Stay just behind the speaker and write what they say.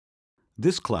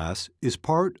This class is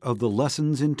part of the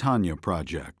Lessons in Tanya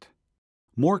project.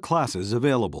 More classes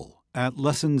available at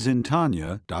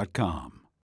lessonsintanya.com.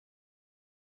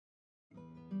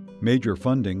 Major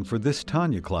funding for this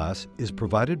Tanya class is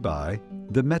provided by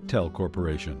the Mettel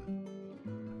Corporation.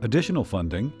 Additional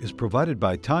funding is provided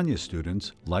by Tanya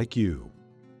students like you.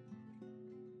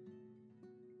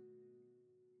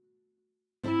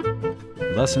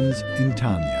 Lessons in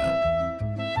Tanya.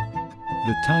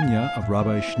 The Tanya of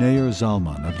Rabbi Schneur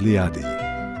Zalman of Liadi,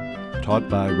 taught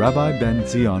by Rabbi Ben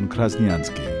Zion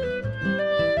Krasniansky.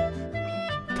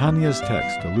 Tanya's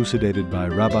text elucidated by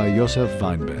Rabbi Yosef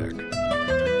Weinberg.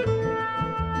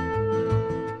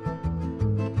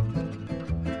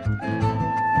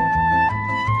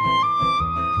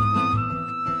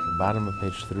 Bottom of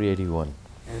page 381.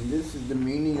 And this is the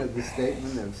meaning of the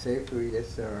statement of Sefer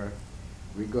Yesar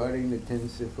regarding the 10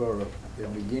 Sephirah. The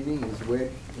beginning is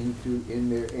wedged in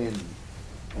their end.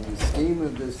 In the scheme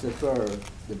of the Sephirah,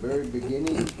 the very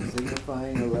beginning,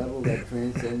 signifying a level that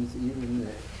transcends even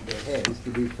the head, is to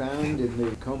be found in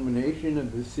the culmination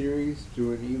of the series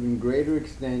to an even greater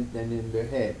extent than in the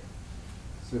head.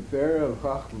 Sephirah of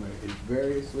Chachma is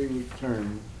variously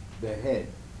termed the head,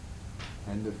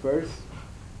 and the phrase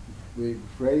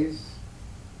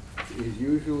is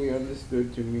usually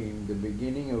understood to mean the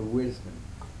beginning of wisdom,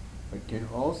 but can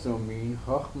also mean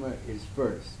Chachma is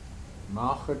first.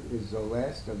 Malchut is the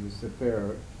last of the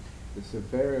Sephirah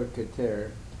of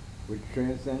Keter, which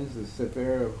transcends the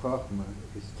Sephirah of Chachma,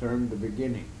 is termed the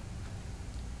beginning.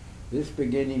 This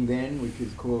beginning then, which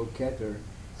is called Keter,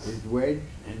 is wedged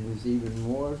and is even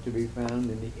more to be found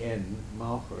in the end,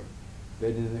 Malchut,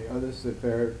 than in the other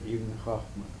Sephirah, even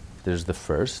Chachma. There's the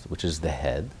first, which is the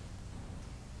head.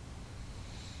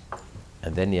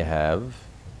 And then you have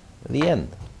the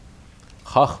end.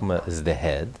 Chachma is the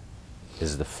head,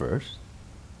 is the first.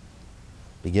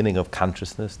 Beginning of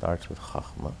consciousness starts with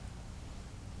Chachma,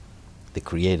 the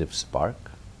creative spark.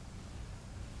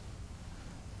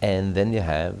 And then you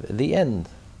have the end.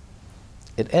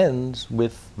 It ends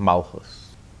with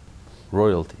Malchus,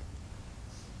 royalty,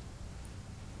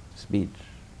 speech,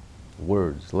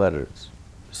 words, letters.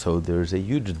 So there's a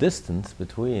huge distance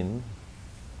between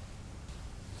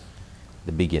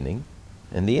the beginning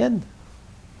and the end.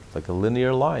 It's like a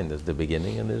linear line. There's the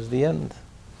beginning and there's the end.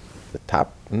 The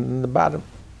top and the bottom.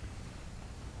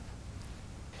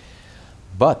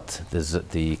 But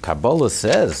the Kabbalah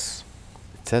says,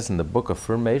 it says in the book of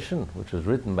Formation, which was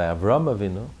written by Avraham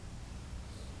Avinu,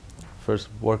 first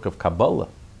work of Kabbalah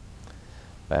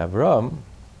by Avraham,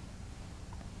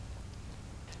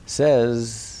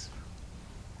 says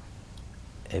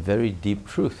a very deep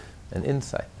truth and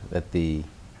insight, that the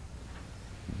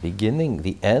beginning,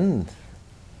 the end,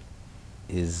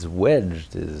 is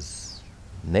wedged, is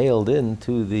nailed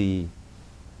into the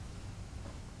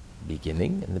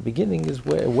beginning, and the beginning is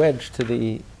wedged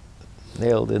to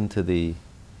nailed into the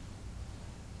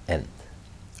end.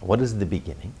 What is the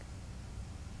beginning?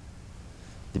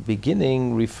 The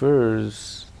beginning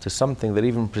refers to something that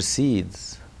even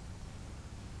precedes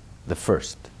the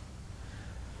first.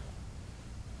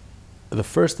 The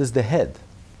first is the head.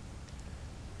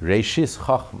 Reishis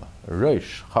Chachma.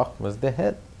 Reish Chachma is the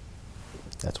head.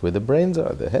 That's where the brains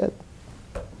are, the head.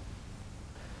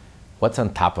 What's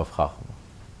on top of Chachma?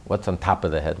 What's on top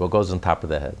of the head? What goes on top of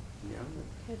the head?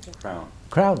 Crown.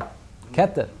 Crown.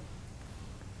 Keter.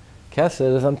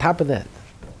 Keter is on top of the head.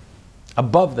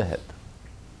 Above the head.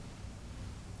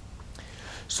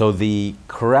 So the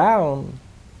crown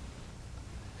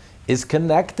is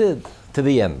connected to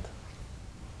the end.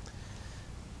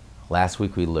 Last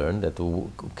week we learned that the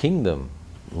kingdom,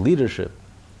 leadership,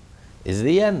 is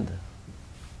the end.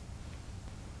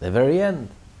 The very end,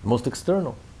 most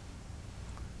external.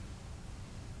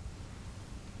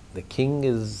 The king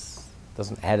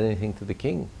doesn't add anything to the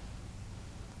king.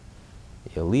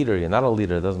 You're a leader, you're not a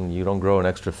leader, you don't grow an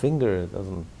extra finger,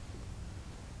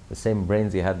 the same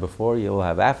brains you had before, you'll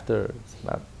have after. It's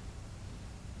not,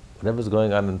 whatever's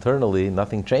going on internally,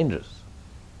 nothing changes.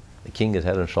 The king is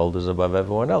head and shoulders above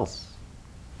everyone else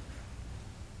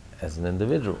as an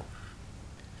individual.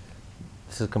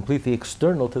 This is completely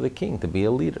external to the king, to be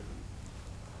a leader,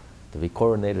 to be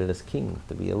coronated as king,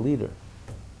 to be a leader,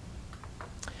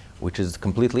 which is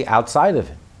completely outside of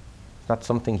him. It's not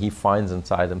something he finds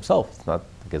inside himself. It's not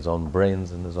like his own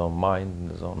brains and his own mind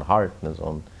and his own heart and his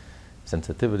own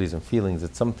sensitivities and feelings.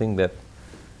 It's something that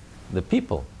the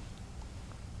people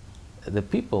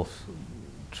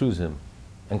choose him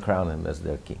and crown him as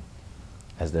their king,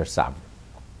 as their sovereign.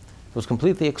 It was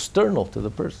completely external to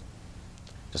the person.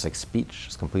 Just like speech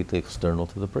is completely external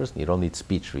to the person. You don't need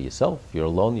speech for yourself. If you're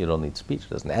alone, you don't need speech. It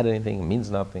doesn't add anything, it means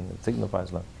nothing, it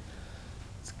signifies nothing.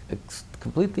 It's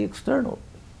completely external.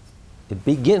 It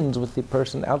begins with the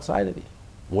person outside of you.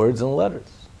 Words and letters.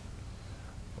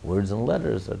 Words and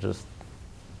letters are just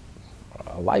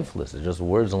lifeless. They're just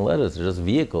words and letters. They're just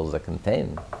vehicles that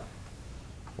contain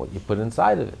what you put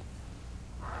inside of it.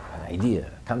 An idea,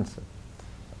 a concept,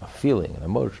 a feeling, an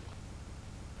emotion.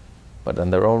 But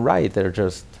in their own right, they're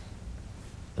just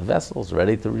vessels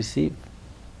ready to receive.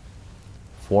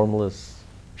 Formless,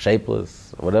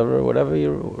 shapeless, whatever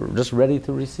you're just ready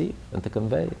to receive and to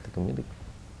convey, to communicate.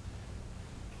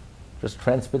 Just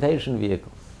transportation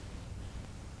vehicles.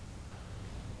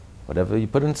 Whatever you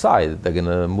put inside, they're going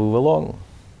to move along.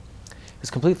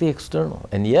 It's completely external.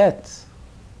 And yet,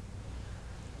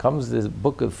 comes this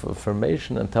book of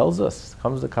affirmation and tells us,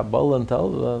 comes the Kabbalah and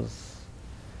tells us,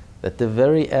 that the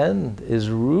very end is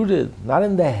rooted not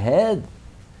in the head,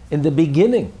 in the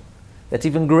beginning. That's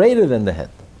even greater than the head.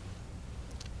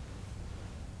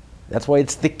 That's why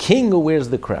it's the king who wears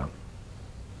the crown.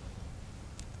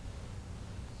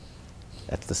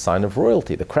 That's the sign of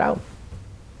royalty, the crown.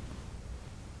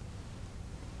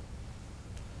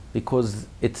 Because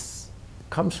it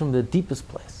comes from the deepest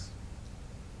place.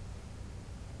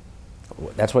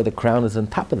 That's why the crown is on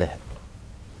top of the head.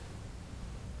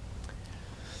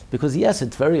 Because yes,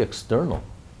 it's very external.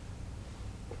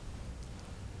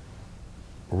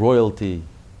 Royalty,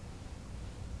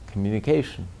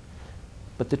 communication.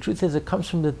 But the truth is, it comes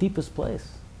from the deepest place.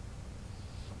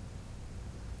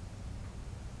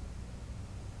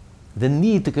 The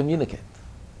need to communicate.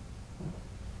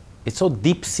 It's so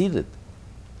deep-seated.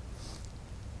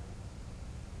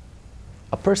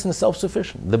 A person is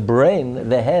self-sufficient. The brain,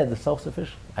 the head is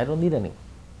self-sufficient. I don't need anyone.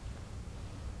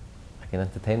 I can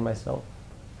entertain myself.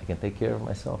 I can take care of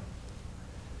myself.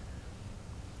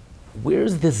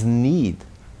 Where's this need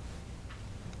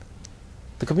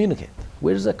to communicate?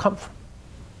 Where does that come from?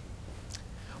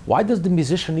 Why does the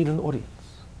musician need an audience?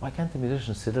 Why can't the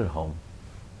musician sit at home,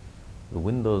 the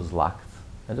windows locked,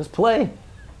 and just play?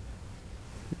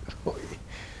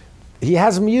 He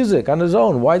has music on his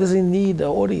own. Why does he need an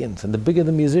audience? And the bigger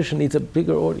the musician needs a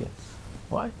bigger audience.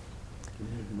 Why?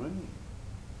 He needs money.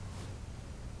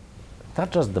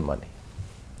 Not just the money.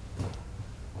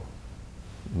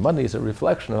 Money is a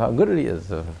reflection of how good he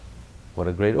is, of what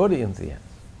a great audience he has.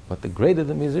 But the greater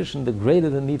the musician, the greater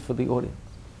the need for the audience.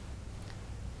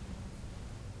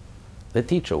 The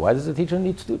teacher, why does the teacher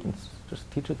need students? Just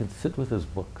the teacher can sit with his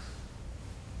books,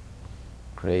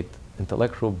 create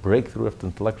intellectual breakthrough after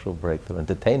intellectual breakthrough,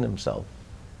 entertain himself.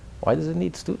 Why does it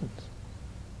need students?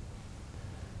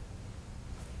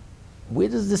 Where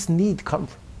does this need come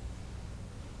from?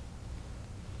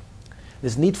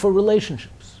 This need for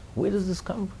relationships. Where does this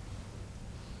come from?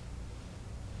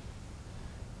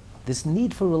 This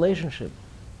need for relationship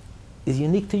is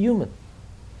unique to human.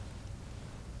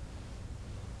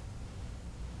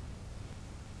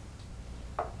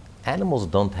 Animals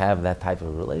don't have that type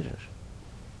of relationship.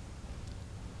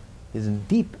 There's a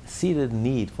deep-seated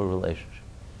need for relationship.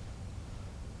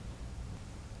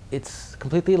 It's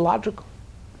completely illogical.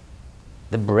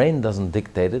 The brain doesn't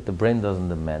dictate it, the brain doesn't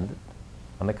demand it.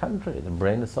 On the contrary, the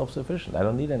brain is self-sufficient. I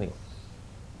don't need anyone.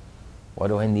 Why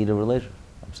do I need a relationship?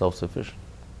 I'm self-sufficient.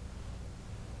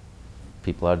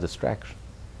 People are a distraction.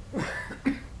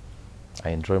 I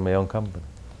enjoy my own company.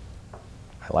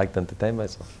 I like to entertain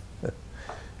myself.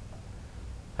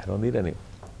 I don't need anyone.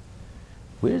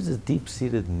 Where's this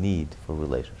deep-seated need for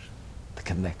relationship? To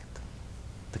connect,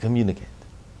 to communicate.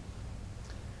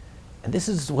 And this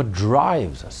is what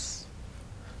drives us.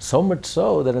 So much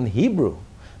so that in Hebrew,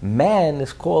 man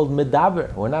is called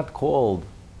medaber. We're not called,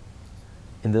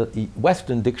 in the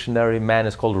Western dictionary, man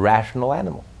is called rational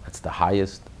animal. That's the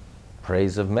highest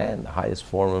praise of man. The highest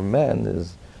form of man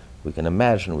is, we can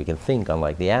imagine, we can think,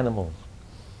 unlike the animals.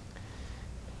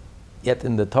 Yet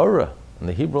in the Torah, in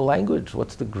the Hebrew language,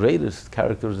 what's the greatest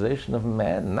characterization of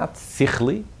man? Not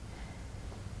sichli,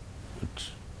 which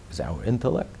is our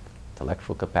intellect,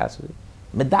 intellectual capacity.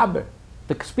 Medaber,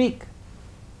 to speak.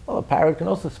 Well, a parrot can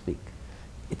also speak.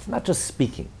 It's not just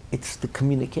speaking, it's the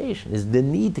communication, it's the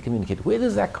need to communicate. Where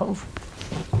does that come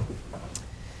from?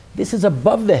 This is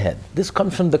above the head. This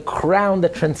comes from the crown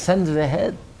that transcends the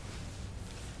head.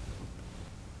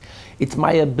 It's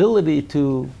my ability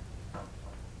to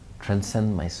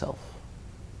transcend myself.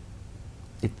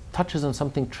 It touches on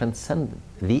something transcendent.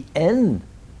 The end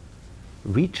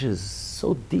reaches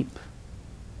so deep.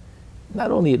 Not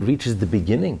only it reaches the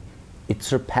beginning, it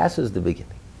surpasses the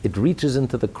beginning. It reaches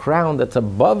into the crown that's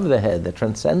above the head, that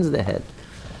transcends the head.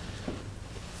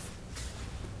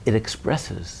 it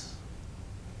expresses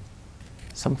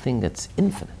something that's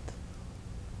infinite.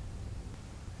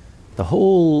 The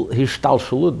whole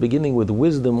Hishtalshalut, beginning with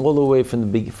wisdom all the way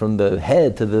from the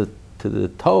head to the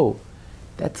toe,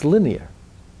 that's linear.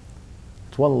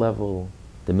 It's one level,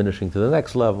 diminishing to the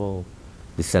next level,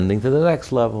 descending to the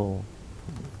next level,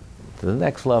 to the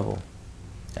next level.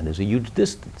 And there's a huge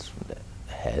distance from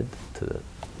the head to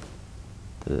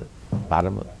the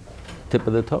bottom, tip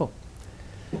of the toe.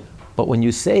 But when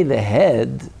you say the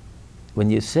head, when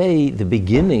you say the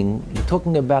beginning, you're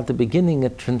talking about the beginning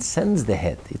that transcends the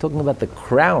head. You're talking about the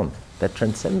crown that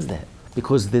transcends the head.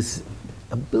 Because this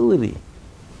ability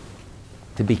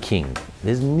to be king,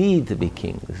 this need to be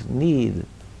king, this need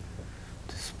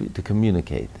to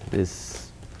communicate,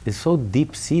 this is so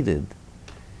deep-seated,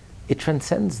 it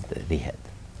transcends the head.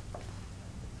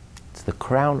 It's the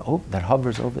crown that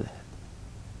hovers over the head.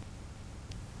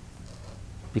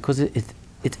 Because it's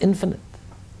infinite.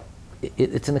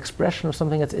 It's an expression of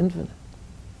something that's infinite.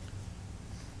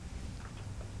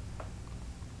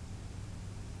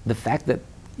 The fact that,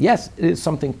 yes, it is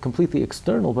something completely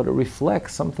external, but it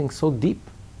reflects something so deep.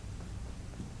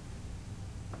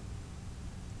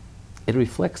 It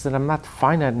reflects that I'm not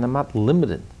finite and I'm not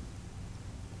limited.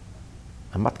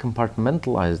 I'm not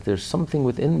compartmentalized. There's something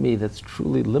within me that's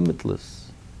truly limitless,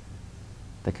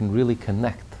 that can really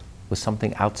connect with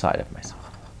something outside of myself.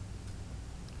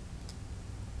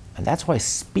 And that's why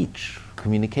speech,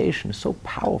 communication is so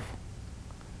powerful.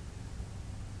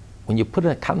 When you put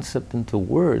a concept into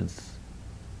words,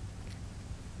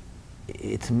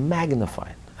 it's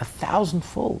magnified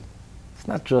 1,000-fold. It's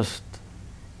not just,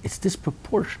 it's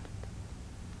disproportionate.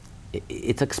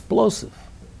 It's explosive.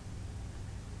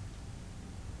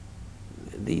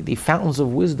 The fountains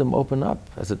of wisdom open up.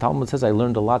 As the Talmud says, I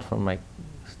learned a lot from my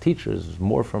teachers,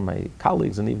 more from my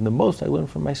colleagues, and even the most I learned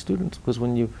from my students, because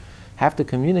when you have to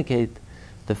communicate,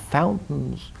 the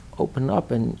fountains open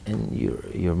up and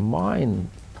your mind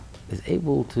is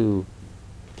able to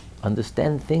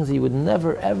understand things that you would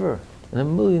never ever in a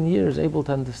million years able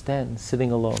to understand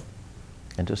sitting alone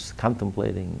and just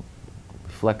contemplating,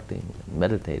 reflecting,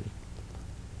 meditating.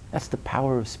 That's the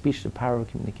power of speech, the power of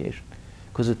communication,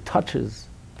 because it touches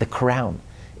the crown.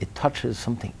 It touches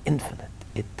something infinite.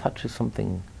 It touches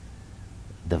something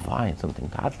divine,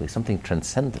 something godly, something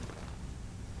transcendent.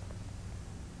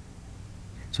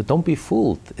 So don't be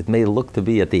fooled. It may look to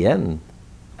be at the end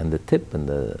and the tip and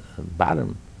the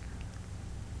bottom,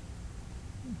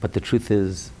 but the truth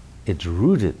is it's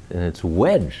rooted and it's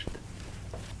wedged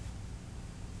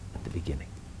at the beginning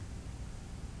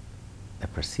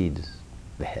that precedes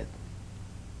the head,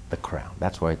 the crown.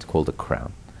 That's why it's called a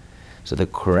crown. So the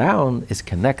crown is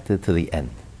connected to the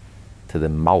end, to the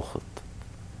Malchut.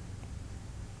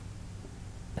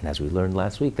 And as we learned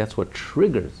last week, that's what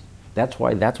triggers. That's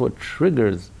what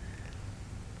triggers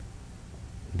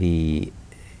the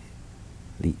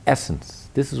essence.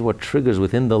 This is what triggers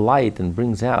within the light and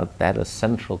brings out that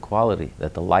essential quality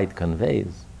that the light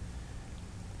conveys.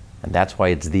 And that's why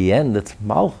it's the end, it's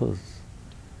Malchus,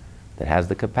 that has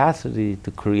the capacity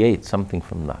to create something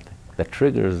from nothing, that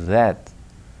triggers that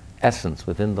essence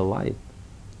within the light,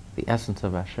 the essence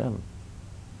of Hashem,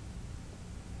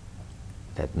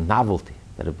 that novelty,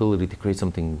 that ability to create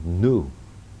something new,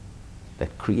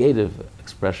 that creative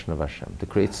expression of Hashem, to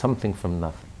create something from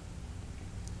nothing.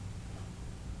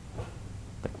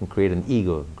 That can create an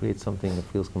ego, create something that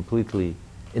feels completely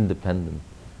independent,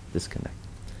 disconnected.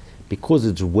 Because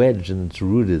it's wedged and it's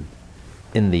rooted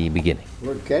in the beginning.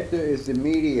 Well, Keter is the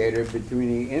mediator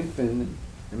between the infinite,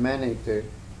 emanator,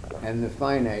 and the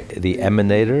finite. The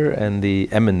emanator and the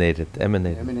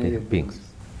emanated beings.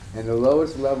 And the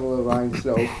lowest level of Ein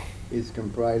Sof is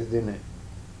comprised in it.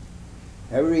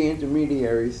 Every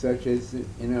intermediary, such as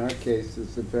in our case the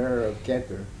Sephira of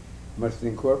Keter, must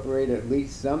incorporate at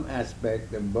least some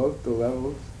aspect of both the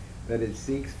levels that it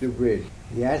seeks to bridge.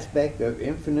 The aspect of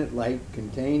infinite light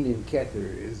contained in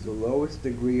Keter is the lowest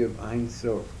degree of Ein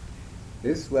Sof.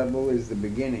 This level is the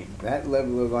beginning, that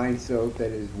level of Ein Sof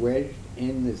that is wedged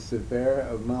in the Sephira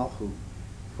of Malchut.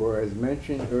 For as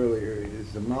mentioned earlier, it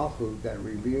is the Malchut that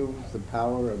reveals the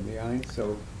power of the Ein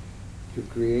Sof to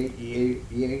create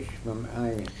Yesh from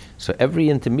Ayin. So every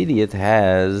intermediate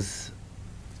has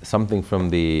something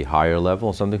from the higher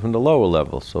level, something from the lower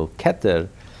level. So Keter,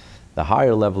 the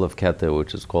higher level of Keter,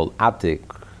 which is called Atik,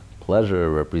 pleasure,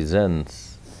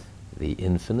 represents the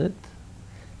infinite,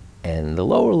 and the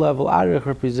lower level, Arich,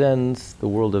 represents the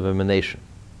world of emanation.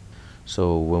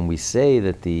 So when we say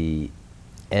that the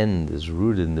end is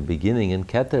rooted in the beginning in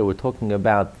Keter, we're talking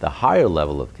about the higher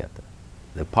level of Keter,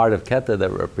 the part of Keter that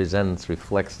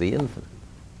reflects the infinite.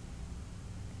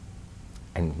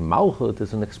 And Malchut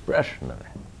is an expression of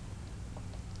that.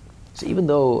 So even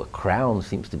though a crown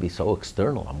seems to be so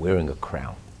external, I'm wearing a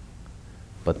crown,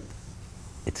 but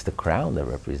it's the crown that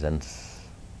represents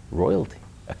royalty.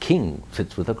 A king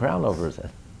sits with a crown over his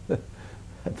head.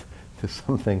 There's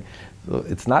something, so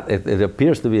it's not, it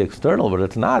appears to be external, but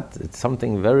it's not. It's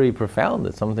something very profound.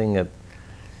 It's something that,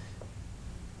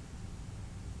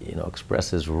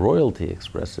 expresses royalty,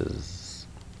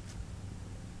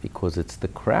 because it's the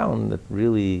crown that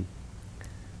really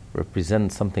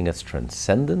represents something that's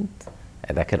transcendent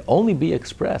and that can only be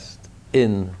expressed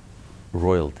in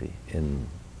royalty, in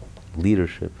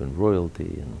leadership and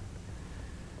royalty, and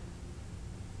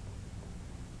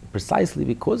precisely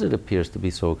because it appears to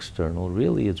be so external,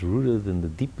 really it's rooted in the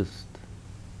deepest,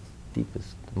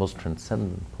 most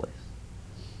transcendent place.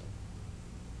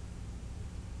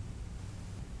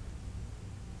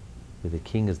 Where the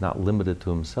king is not limited to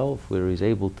himself, where he's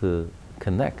able to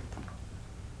connect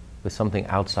with something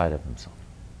outside of himself.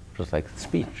 Just like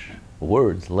speech,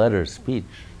 words, letters, speech,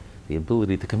 the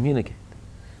ability to communicate,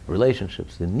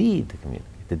 relationships, the need to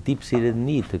communicate, the deep-seated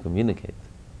need to communicate,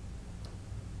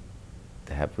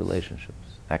 to have relationships.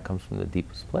 That comes from the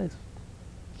deepest place.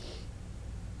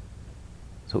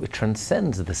 So it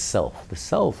transcends the self. The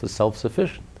self is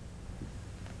self-sufficient.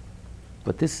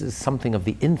 But this is something of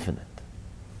the infinite.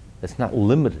 It's not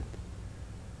limited.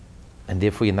 And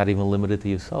therefore you're not even limited to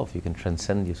yourself. You can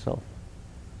transcend yourself.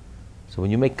 So when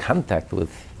you make contact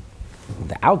with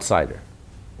the outsider,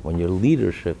 when you're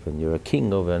leadership and you're a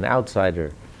king over an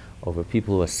outsider, over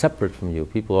people who are separate from you,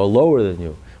 people who are lower than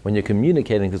you, when you're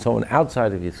communicating to someone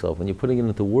outside of yourself, when you're putting it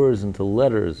into words, into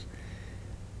letters,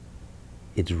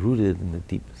 it's rooted in the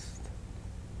deepest,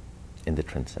 in the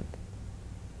transcendent.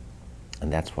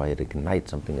 And that's why it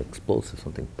ignites something explosive,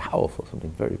 something powerful,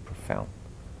 something very profound,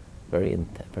 very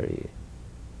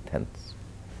intense.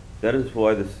 That is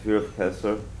why the sphere of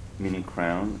Keser, meaning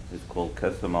crown, is called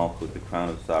Keser Malchut, the crown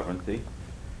of sovereignty.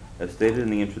 As stated in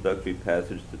the introductory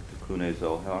passage to Tikkun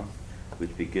Zohar,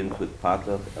 which begins with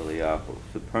Patach Eliyahu,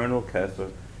 supernal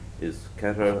Keser is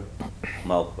Keter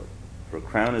Malchut, for a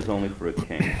crown is only for a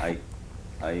king,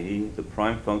 i.e. the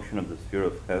prime function of the sphere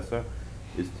of Keser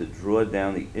is to draw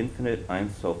down the infinite Ein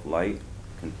Sof light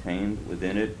contained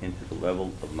within it into the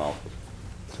level of Malchut.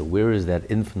 So where is that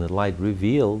infinite light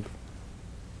revealed?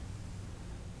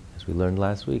 As we learned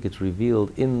last week, it's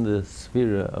revealed in the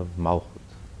sphere of Malchut.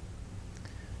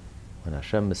 When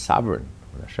Hashem is sovereign,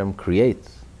 when Hashem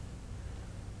creates,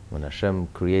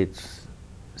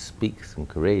 speaks and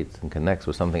creates and connects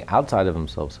with something outside of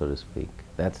himself, so to speak,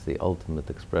 that's the ultimate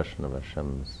expression of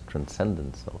Hashem's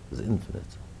transcendent self, his infinite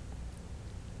self.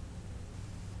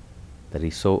 That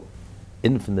he's so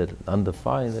infinite and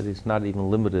undefined that he's not even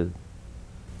limited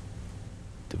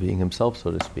to being himself,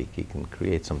 so to speak. He can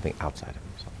create something outside of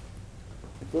himself.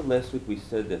 I thought last week we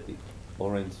said that the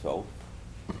Or Ein Sof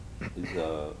is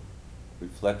a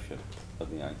reflection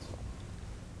of the Ein Sof.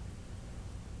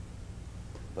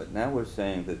 But now we're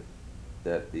saying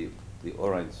that the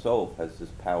Or Ein Sof has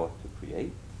this power to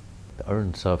create. The Or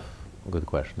Ein Sof, good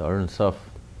question. The Or Ein Sof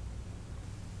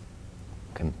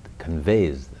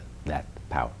conveys that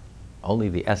power. Only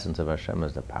the essence of Hashem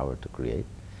has the power to create.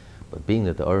 But being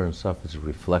that the Or Ein Sof is a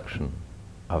reflection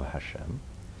of Hashem,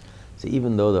 so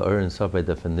even though the Or Ein Sof by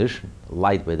definition,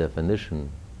 light by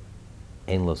definition,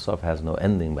 Ein Lo Sof has no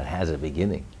ending but has a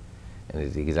beginning, and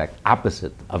is the exact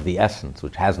opposite of the essence,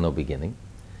 which has no beginning,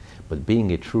 but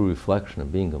being a true reflection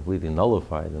and being completely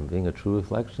nullified and being a true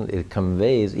reflection, it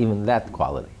conveys even that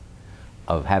quality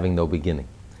of having no beginning.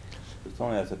 It's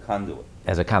only as a conduit.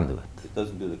 As a conduit. It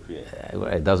doesn't do the creation.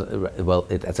 It doesn't. Well,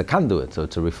 it's a conduit, so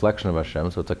it's a reflection of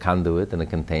Hashem. So it's a conduit, and it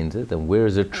contains it. And where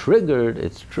is it triggered?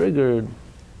 It's triggered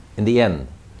in the end,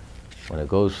 when it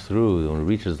goes through, when it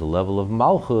reaches the level of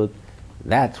Malchut.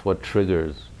 That's what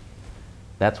triggers.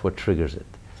 That's what triggers it.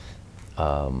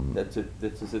 That's it.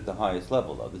 This is at the highest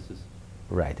level, though. This is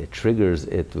right. It triggers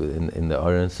it in the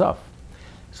Or Ein Sof.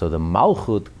 So the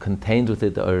Malchut contains with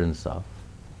it the Or Ein Sof,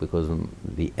 because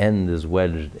the end is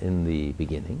wedged in the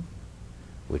beginning,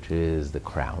 which is the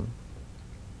crown.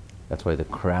 That's why the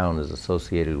crown is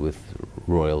associated with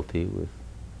royalty, with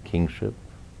kingship,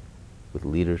 with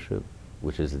leadership,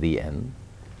 which is the end.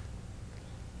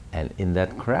 And in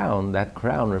that crown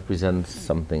represents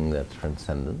something that's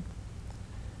transcendent.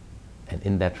 And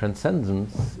in that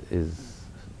transcendence is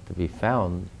to be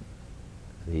found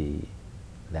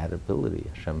that ability,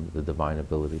 Hashem, the divine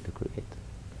ability to create.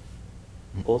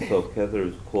 also Keter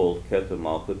is called Keter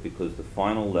Malchut because the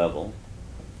final level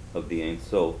of the Ein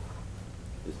Sof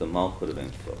is the Malchut of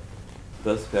Ein Sof.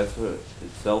 Thus Keter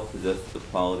itself possesses the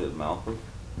quality of Malchut,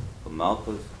 a So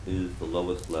Malchus is the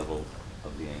lowest level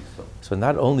of the Ein Sof. So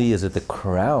not only is it the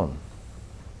crown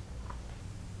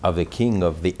of the king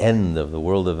of the end of the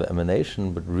world of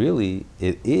emanation, but really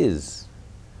it is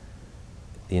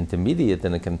the intermediate,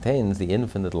 and it contains the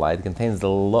infinite light. It contains the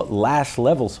last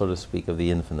level, so to speak, of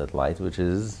the infinite light, which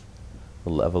is the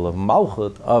level of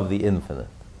Malchut of the infinite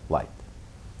light.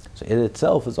 So it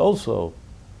itself is also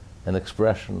an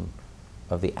expression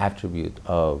of the attribute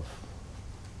of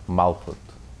Malchut,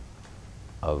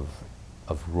 of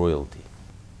royalty.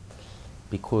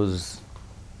 Because,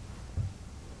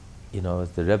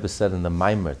 as the Rebbe said in the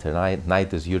Maimer,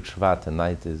 tonight is Yud Shvat,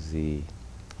 tonight is the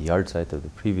yahrzeit of the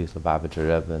previous Lubavitcher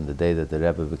Rebbe, and the day that the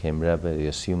Rebbe became Rebbe, he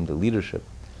assumed the leadership.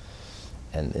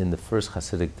 And in the first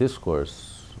Hasidic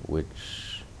discourse,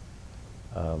 which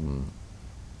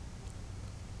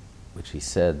he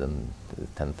said on the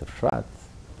 10th of Shvat,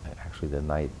 actually the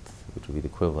night, which would be the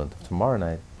equivalent of tomorrow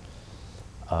night,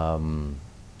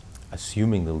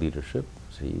 assuming the leadership.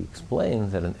 So he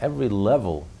explains that in every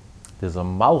level, there's a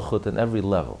Malchut in every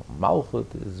level. Malchut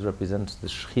represents the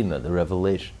Shechina, the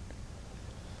revelation.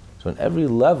 So in every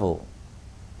level,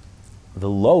 the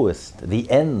lowest, the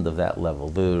end of that level,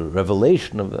 the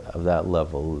revelation of that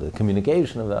level, the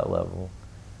communication of that level,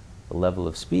 the level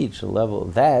of speech,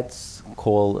 that's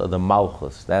called the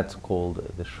Malchus, that's called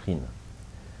the Shechina.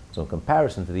 So in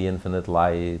comparison to the infinite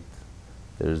light,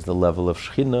 there's the level of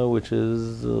Shechina, which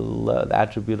is the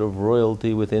attribute of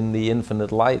royalty within the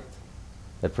infinite light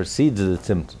that precedes the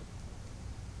Tzimtzum.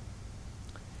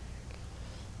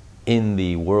 In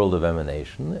the world of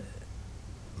emanation,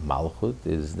 Malchut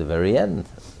is the very end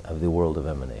of the world of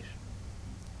emanation.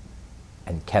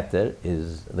 And Keter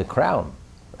is the crown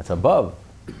that's above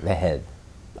the head,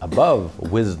 above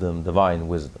wisdom, divine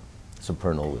wisdom,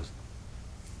 supernal wisdom.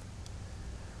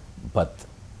 But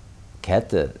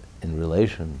Keter, in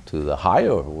relation to the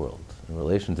higher world, in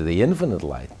relation to the infinite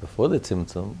light, before the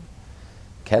Tzimtzum,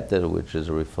 Keter, which is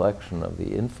a reflection of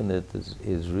the infinite,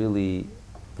 is really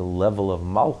the level of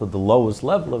Malchut, the lowest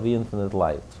level of the infinite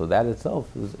light. So that itself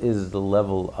is the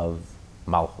level of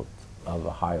Malchut, of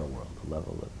a higher world, the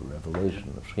level of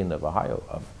revelation, of Shekhinah,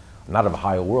 not of a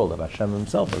higher world, of Hashem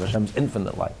himself, of Hashem's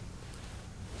infinite light,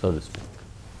 so to speak.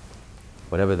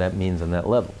 Whatever that means on that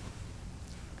level.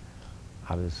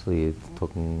 Obviously, it's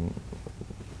talking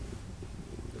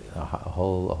a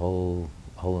whole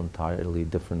entirely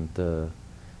different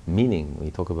meaning when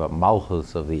we talk about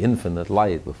Malchus of the infinite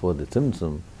light before the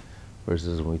Tzimtzum,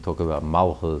 versus when we talk about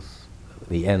Malchus,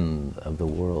 the end of the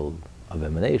world of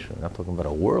emanation. We're not talking about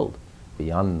a world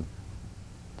beyond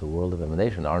the world of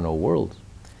emanation. There are no worlds.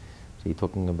 So you're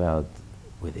talking about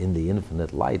within the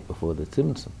infinite light before the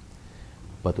Tzimtzum.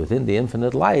 But within the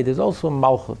infinite light is also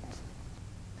Malchut.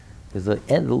 There's the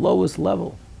lowest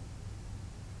level.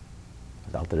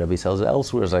 The Alter Rebbe says it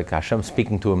elsewhere, it's like Hashem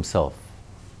speaking to himself.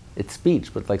 It's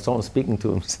speech, but like someone speaking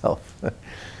to himself.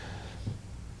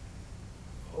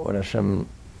 When Hashem,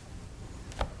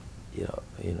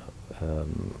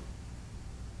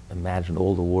 imagine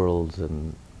all the worlds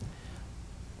and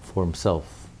for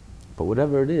himself. But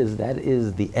whatever it is, that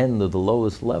is the end of the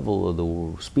lowest level of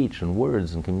the speech and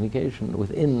words and communication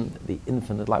within the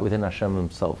infinite light, within Hashem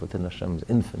himself, within Hashem's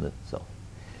infinite self.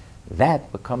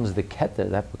 That becomes the Keter,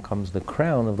 that becomes the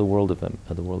crown of the world of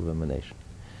emanation.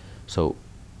 So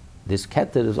this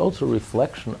Keter is also a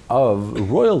reflection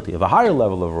of royalty, of a higher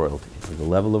level of royalty, the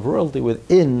level of royalty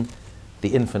within the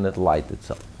infinite light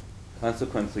itself.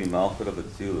 Consequently, Malchut of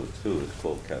Atzilus too is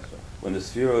called Keter, when the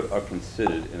Sefirot are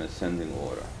considered in ascending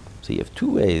order. So you have two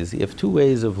ways. You have two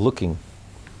ways of looking.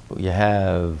 You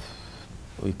have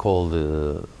what we call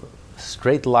the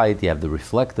straight light. You have the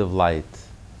reflective light,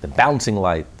 the bouncing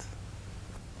light.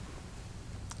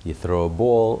 You throw a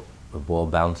ball, the ball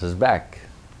bounces back.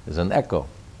 There's an echo.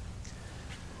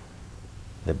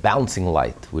 The bouncing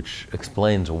light, which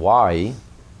explains why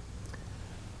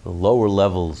the lower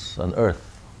levels on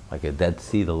Earth, like a Dead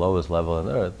Sea, the lowest level on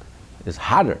Earth, is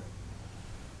hotter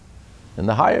than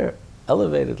the higher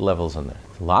elevated levels on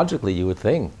Earth. Logically, you would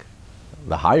think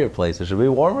the higher places should be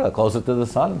warmer, closer to the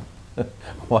sun.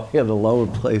 Why are the lower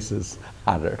places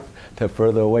hotter? They're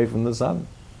further away from the sun.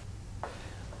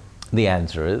 The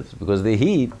answer is because the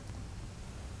heat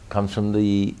comes from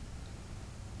the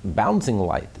bouncing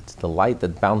light. It's the light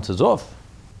that bounces off.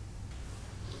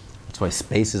 That's why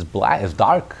space is black, it's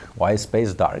dark. Why is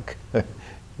space dark?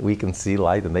 We can see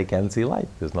light and they can't see light.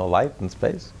 There's no light in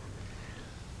space.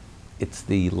 It's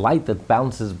the light that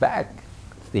bounces back.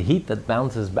 It's the heat that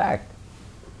bounces back.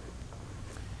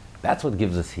 That's what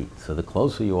gives us heat. So the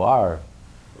closer you are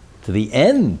to the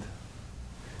end,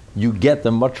 you get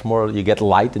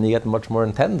light and you get much more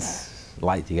intense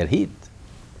light, you get heat.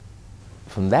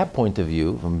 From that point of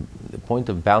view, from the point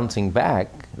of bouncing back,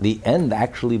 the end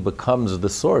actually becomes the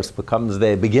source, becomes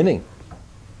the beginning.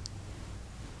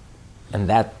 And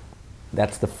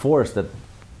that's the force that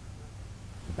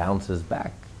bounces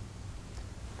back.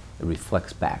 It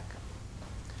reflects back.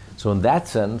 So in that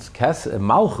sense,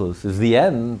 Malchus is the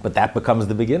end, but that becomes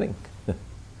the beginning.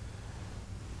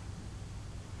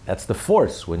 That's the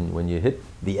force. When you hit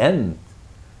the end,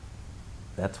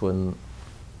 that's when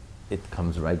it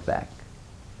comes right back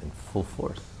in full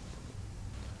force.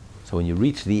 So when you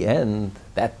reach the end,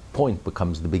 that point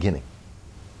becomes the beginning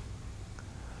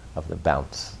of the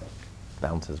bounce.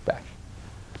 Bounces back.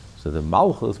 So the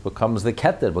Malchus becomes the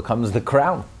Keter, becomes the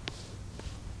crown,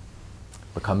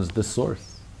 becomes the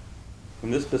source. From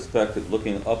this perspective,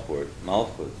 looking upward,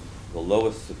 Malchus, the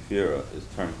lowest Sephira, is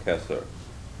termed Keser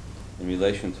in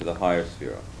relation to the higher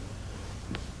Sephira.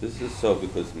 This is so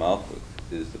because Malchus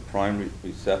is the prime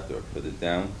receptor for the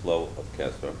downflow of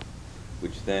Keser,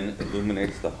 which then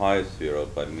illuminates the higher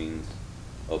Sephira by means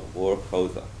of Or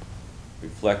Kozak,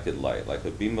 reflected light, like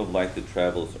a beam of light that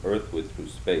travels earthward through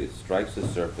space, strikes the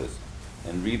surface,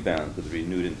 and rebounds with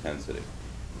renewed intensity.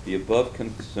 The above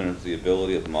concerns the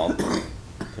ability of Malchus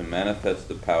to manifest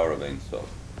the power of Ein Sof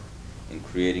in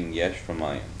creating Yesh from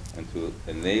Ayin, and to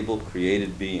enable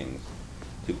created beings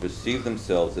to perceive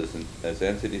themselves as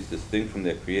entities distinct from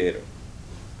their creator.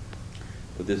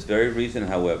 For this very reason,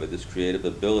 however, this creative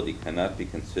ability cannot be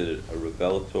considered a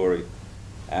revelatory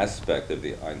aspect of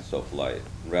the Ein Sof light.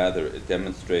 Rather, it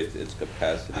demonstrates its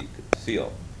capacity to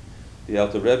conceal. The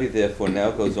Alter Rebbe therefore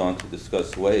now goes on to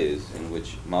discuss ways in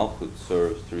which Malchut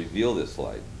serves to reveal this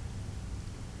light.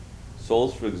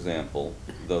 Souls, for example,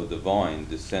 though divine,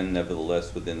 descend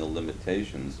nevertheless within the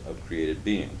limitations of created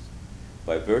beings.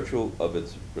 By virtue of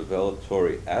its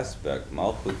revelatory aspect,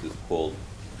 Malchut is called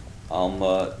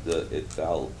Alma de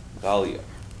Itgalia,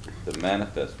 the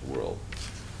manifest world.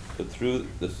 But through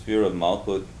the sphere of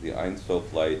Malchut, the Ein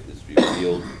Sof light is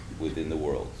revealed within the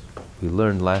worlds. We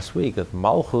learned last week that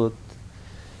Malchut,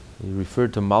 he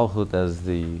referred to Malchut as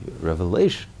the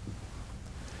revelation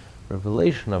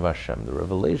of Hashem, the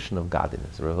revelation of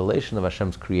godliness, the revelation of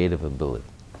Hashem's creative ability.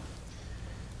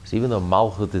 So even though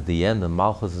Malchut is the end, and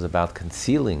Malchut is about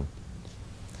concealing,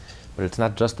 but it's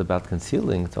not just about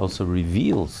concealing, it also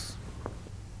reveals.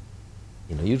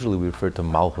 Usually we refer to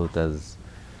Malchut as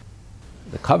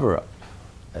the cover-up,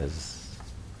 as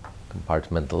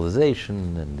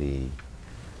compartmentalization and the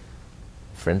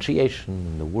differentiation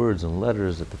and the words and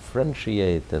letters that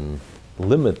differentiate and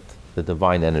limit the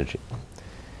divine energy.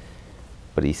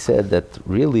 But he said that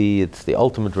really it's the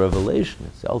ultimate revelation.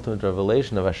 It's the ultimate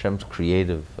revelation of Hashem's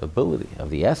creative ability, of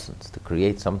the essence, to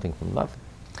create something from nothing.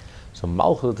 So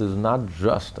Malchut is not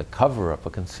just a cover-up, a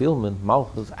concealment.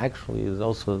 Malchut actually is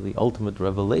also the ultimate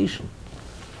revelation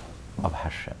of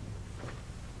Hashem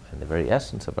and the very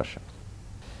essence of Hashem.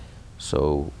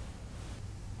 So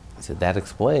that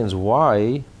explains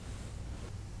why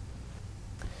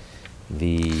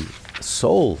the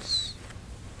souls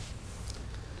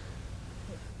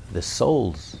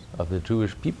of the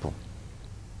Jewish people,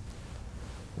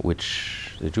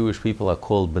 which the Jewish people are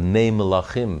called B'nai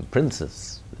Melachim,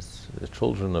 princes, the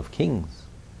children of kings,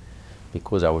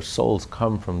 because our souls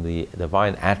come from the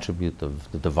divine attribute of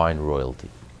the divine royalty.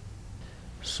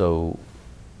 So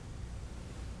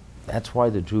that's why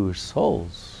the Jewish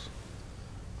souls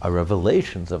are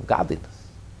revelations of godliness.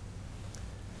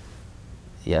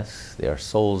 Yes, they are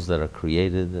souls that are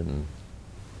created and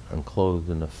clothed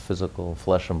in a physical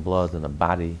flesh and blood and a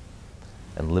body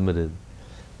and limited.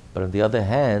 But on the other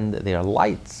hand, they are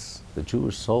lights. The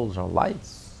Jewish souls are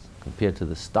lights. Compared to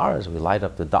the stars, we light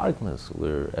up the darkness,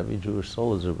 where every Jewish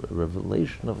soul is a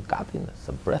revelation of godliness,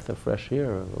 a breath of fresh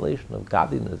air, a revelation of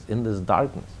godliness in this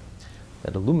darkness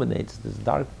that illuminates this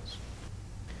darkness.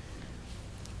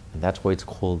 And that's why it's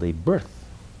called a birth.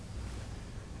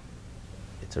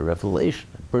 It's a revelation.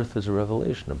 A birth is a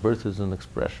revelation. A birth is an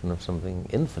expression of something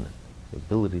infinite. The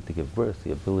ability to give birth,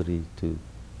 the ability to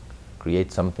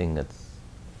create something that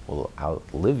will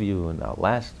outlive you and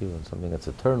outlast you, and something that's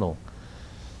eternal.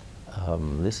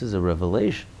 This is a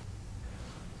revelation.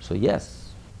 So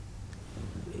yes,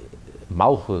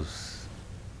 Malchus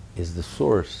is the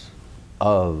source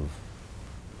of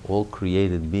all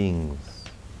created beings,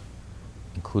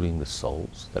 including the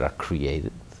souls that are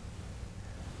created.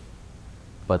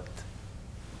 But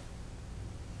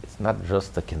it's not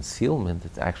just a concealment,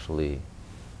 it's actually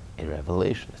a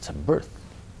revelation. It's a birth,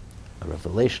 a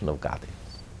revelation of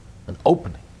godliness, an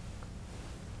opening.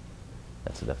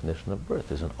 That's the definition of birth.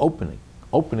 There's an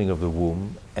opening of the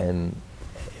womb and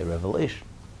a revelation.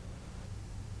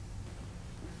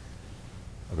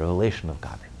 a revelation of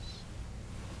godliness.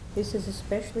 This is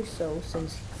especially so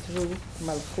since through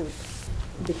Malchut,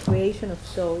 the creation of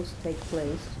souls take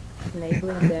place,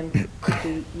 enabling them to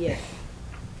be Yesh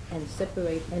and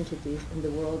separate entities in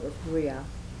the world of Bria,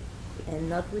 and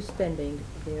notwithstanding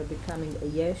their becoming a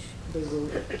Yesh, they will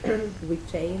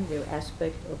retain their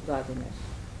aspect of godliness.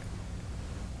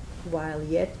 While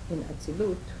yet in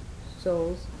Atzilut,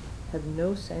 souls have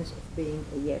no sense of being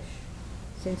a Yesh,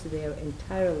 since they are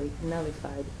entirely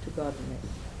nullified to godliness.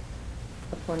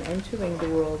 Upon entering the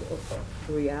world of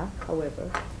Bria,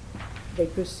 however, they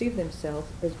perceive themselves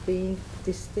as being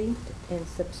distinct and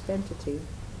substantive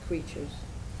creatures.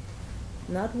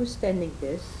 Notwithstanding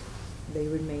this, they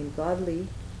remain godly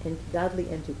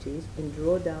entities and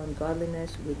draw down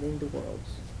godliness within the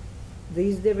worlds.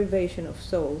 This derivation of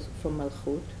souls from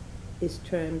Malchut is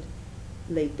termed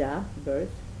Leida,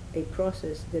 birth, a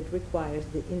process that requires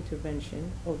the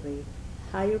intervention of a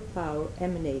higher power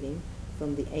emanating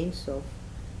from the Ein Sof,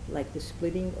 like the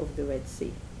splitting of the Red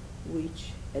Sea,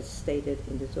 which, as stated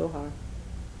in the Zohar,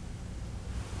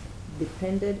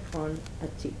 depended on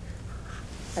Atik.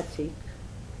 Atik,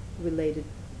 related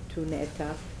to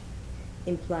Ne'etak,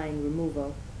 implying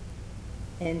removal,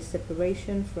 and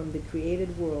separation from the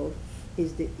created world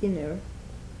is the inner,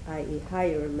 i.e.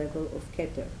 higher level of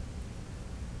Keter,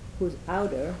 whose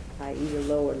outer, i.e. the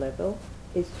lower level,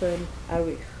 is termed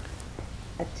Arich.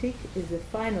 Atik is the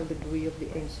final degree of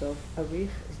the Ein Sof. Arich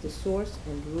is the source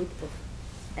and root of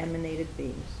emanated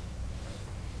beings.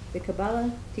 The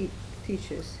Kabbalah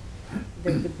teaches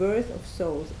that the birth of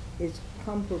souls is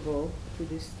comparable to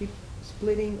the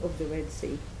splitting of the Red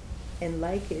Sea, and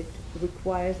like it,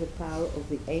 requires the power of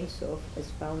the Ein Sof as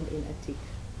found in Atik.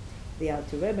 The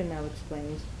Alter Rebbe now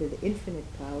explains that the infinite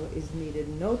power is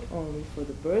needed not only for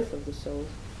the birth of the souls,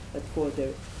 but for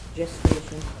their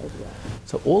gestation as well.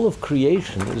 So all of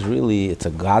creation is really, it's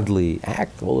a godly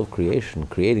act. All of creation,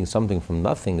 creating something from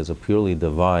nothing, is a purely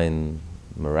divine,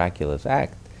 miraculous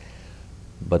act.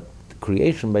 But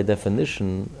creation, by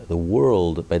definition, the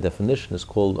world, by definition, is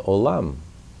called olam.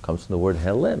 It comes from the word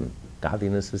helem.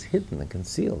 Godliness is hidden and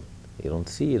concealed. You don't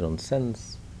see, you don't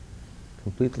sense.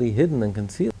 Completely hidden and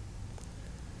concealed.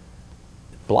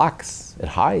 It blocks, it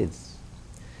hides.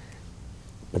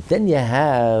 But then you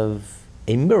have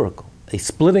a miracle, a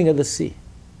splitting of the sea,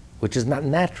 which is not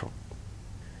natural,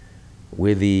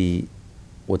 where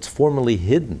what's formerly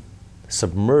hidden,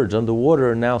 submerged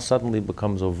underwater, now suddenly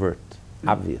becomes overt,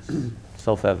 obvious,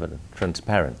 self-evident,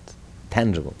 transparent,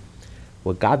 tangible.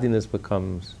 Where godliness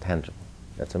becomes tangible.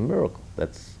 That's a miracle.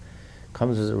 That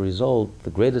comes as a result, the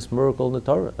greatest miracle in the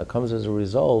Torah, that comes as a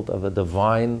result of a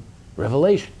divine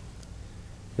revelation.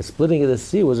 The splitting of the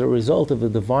sea was a result of a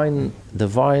divine,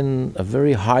 a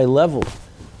very high level.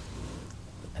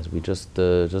 As we just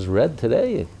read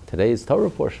today, today's Torah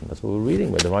portion, that's what we're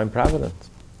reading by divine providence.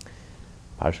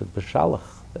 Parshat B'Shalach,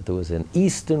 that there was an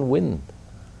eastern wind,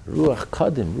 Ruach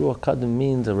Kadim. Ruach Kadim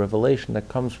means a revelation that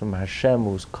comes from Hashem,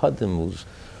 who's Kadim, who's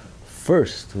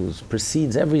first, who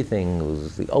precedes everything,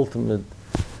 who's the ultimate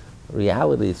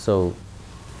reality. So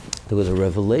there was a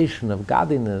revelation of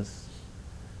godliness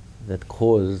that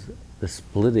caused the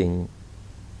splitting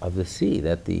of the sea,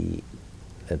 that the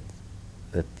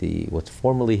what's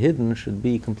formerly hidden should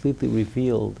be completely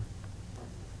revealed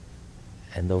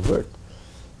and overt.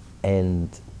 And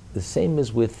the same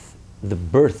is with the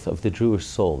birth of the Jewish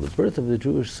soul. The birth of the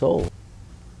Jewish soul,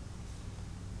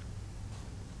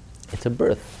 it's a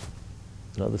birth.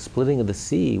 You know, the splitting of the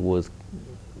sea was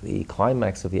the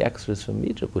climax of the Exodus from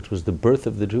Egypt, which was the birth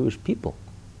of the Jewish people.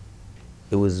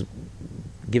 It was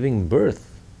giving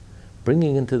birth,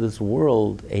 bringing into this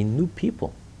world a new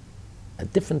people, a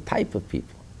different type of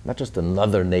people, not just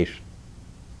another nation.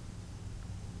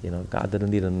 You know, God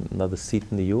didn't need another seat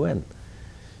in the UN.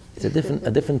 It's a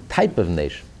different type of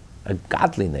nation, a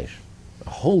godly nation, a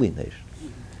holy nation.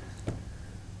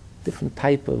 Different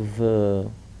type of,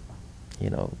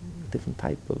 different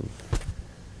type of.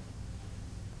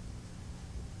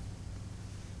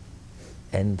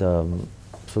 And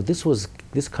so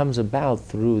this comes about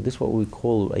through what we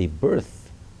call a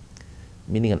birth,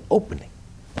 meaning an opening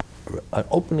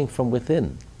from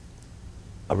within,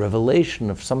 a revelation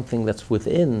of something that's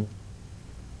within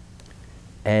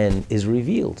and is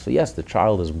revealed. So yes, the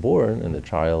child is born, and the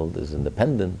child is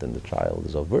independent, and the child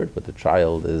is overt, but the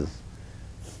child is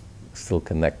still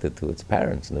connected to its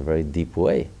parents in a very deep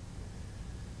way.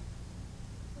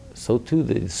 So too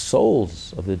the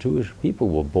souls of the Jewish people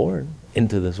were born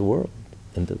into this world,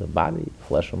 into the body,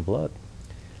 flesh and blood.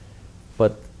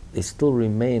 But they still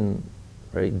remain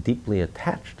very deeply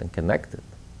attached and connected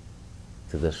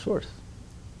to their source.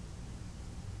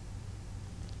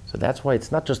 So that's why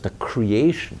it's not just a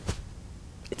creation,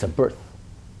 it's a birth.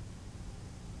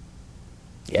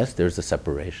 Yes, there's a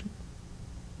separation.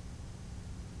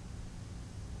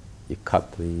 You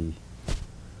cut the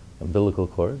umbilical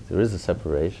cord, there is a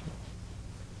separation.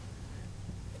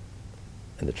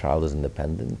 And the child is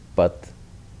independent, but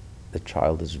the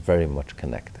child is very much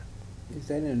connected. Is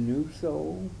that a new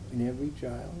soul in every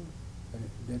child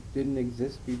that didn't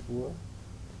exist before?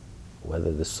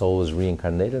 Whether the soul is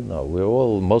reincarnated? No, we're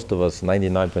all, most of us,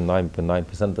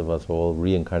 99.9% of us are all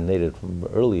reincarnated from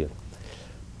earlier.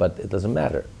 But it doesn't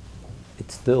matter.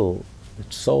 It's still, the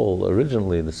soul,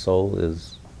 originally the soul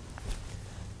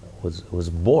was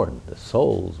born. The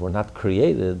souls were not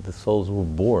created, the souls were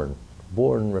born.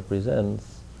 Born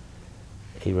represents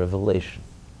a revelation,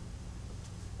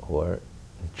 or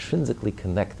intrinsically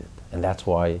connected. And that's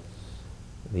why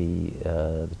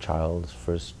the child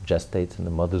first gestates in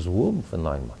the mother's womb for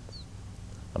 9 months.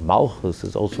 A malchus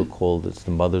is also called, it's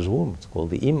the mother's womb. It's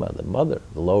called the ima, the mother,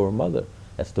 the lower mother.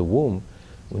 That's the womb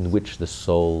in which the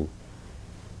soul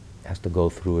has to go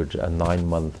through a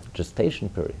 9-month gestation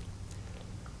period.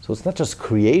 So it's not just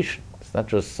creation. It's not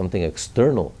just something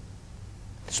external,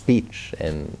 speech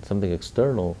and something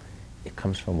external. It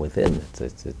comes from within.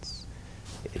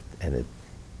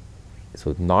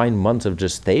 So 9 months of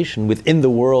gestation within the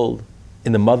world,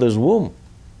 in the mother's womb.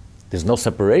 There's no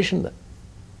separation there.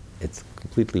 It's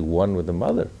completely one with the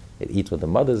mother. It eats what the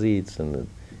mother eats, and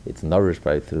it's nourished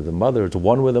by through the mother. It's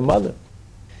one with the mother.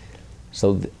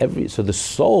 So the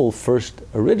soul first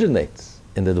originates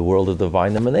into the world of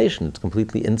divine emanation. It's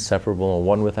completely inseparable and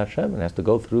one with Hashem, and has to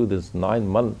go through this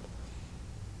 9-month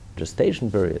gestation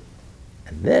period.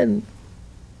 And then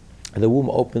the womb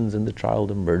opens and the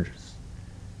child emerges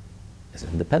as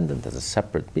independent, as a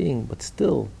separate being, but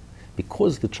still,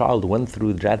 because the child went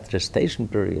through that gestation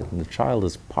period, and the child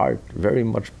is very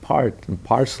much part and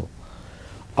parcel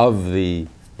of the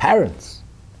parents.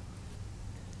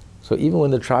 So even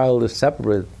when the child is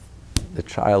separate, the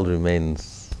child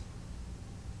remains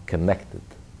connected.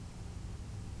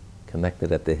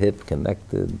 Connected at the hip,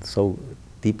 connected, so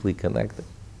deeply connected.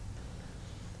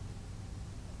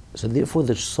 So therefore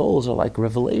the souls are like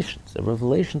revelations, the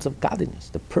revelations of godliness,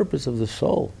 the purpose of the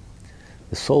soul.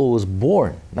 The soul was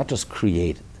born, not just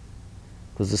created.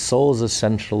 Because the soul is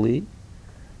essentially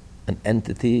an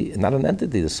entity, not an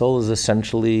entity, the soul is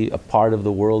essentially a part of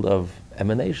the world of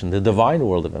emanation, the divine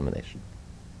world of emanation.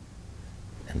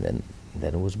 And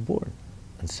then it was born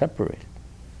and separated,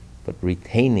 but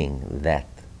retaining that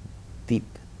deep,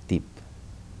 deep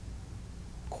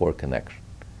core connection.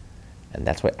 And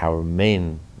that's why our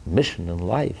main mission in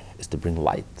life is to bring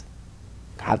light,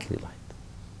 godly light,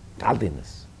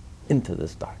 godliness into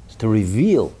this darkness, to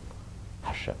reveal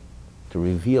Hashem, to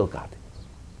reveal godliness.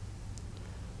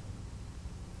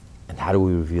 And how do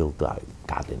we reveal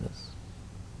godliness?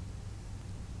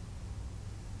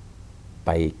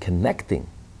 By connecting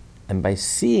and by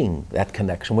seeing that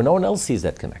connection when no one else sees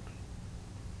that connection.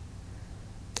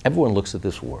 Everyone looks at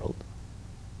this world.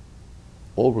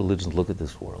 All religions look at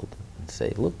this world and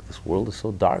say, look, this world is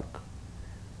so dark.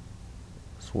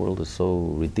 This world is so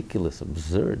ridiculous,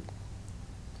 absurd.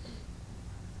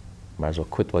 Might as well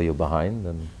quit while you're behind,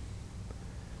 and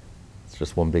it's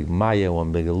just one big maya,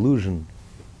 one big illusion.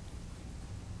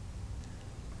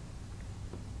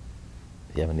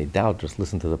 If you have any doubt, just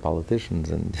listen to the politicians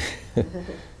and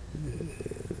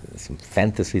some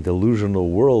fantasy delusional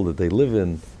world that they live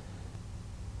in.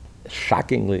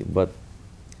 Shockingly, but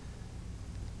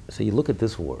so you look at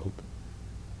this world,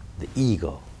 the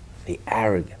ego, the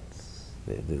arrogance,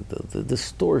 the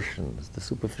distortions, the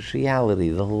superficiality,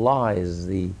 the lies,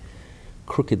 the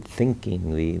crooked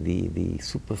thinking, the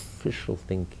superficial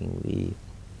thinking, the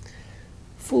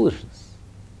foolishness.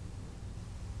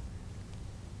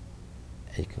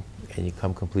 And you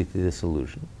come completely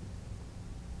disillusioned.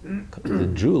 The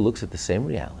Jew looks at the same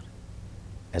reality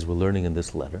as we're learning in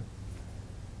this letter,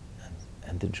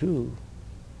 and the Jew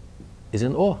is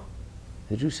in awe.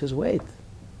 The Jew says, wait,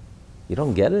 you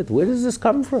don't get it? Where does this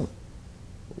come from?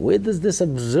 Where does this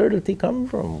absurdity come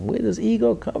from? Where does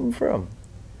ego come from?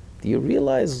 Do you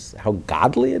realize how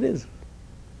godly it is?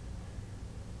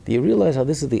 Do you realize how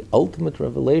this is the ultimate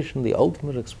revelation, the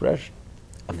ultimate expression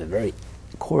of the very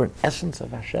core and essence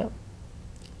of Hashem?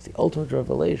 It's the ultimate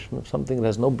revelation of something that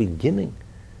has no beginning,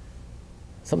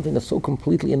 something that's so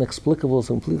completely inexplicable,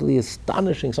 so completely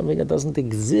astonishing, something that doesn't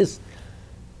exist,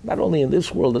 not only in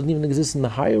this world, doesn't even exist in the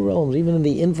higher realms, even in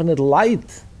the infinite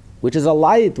light, which is a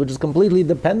light, which is completely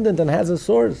dependent and has a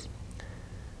source.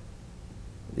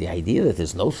 The idea that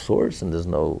there's no source and there's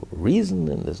no reason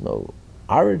and there's no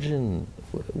origin,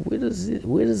 Where does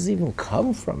it even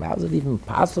come from? How is it even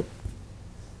possible?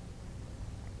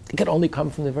 It can only come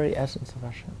from the very essence of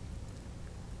Hashem.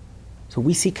 So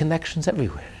we see connections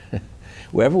everywhere.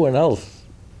 Where everyone else,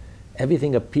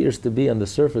 everything appears to be on the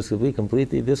surface to be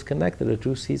completely disconnected, a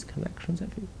Jew sees connections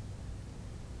everywhere.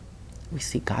 We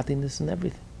see godliness in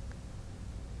everything.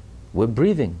 We're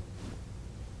breathing.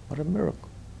 What a miracle.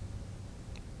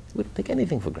 We don't take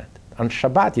anything for granted. On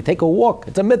Shabbat, you take a walk,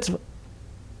 it's a mitzvah.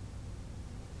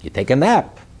 You take a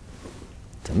nap,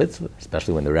 it's a mitzvah,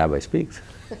 especially when the rabbi speaks.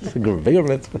 It's a bigger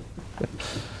mitzvah.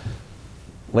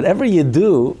 Whatever you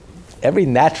do, every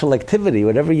natural activity,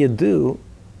 whatever you do,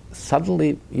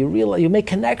 suddenly you realize, you make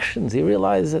connections. You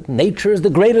realize that nature is the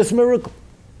greatest miracle.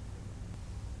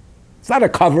 It's not a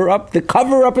cover-up. The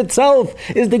cover-up itself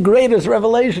is the greatest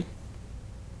revelation.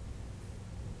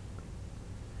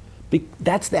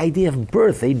 That's the idea of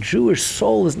birth. A Jewish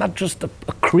soul is not just a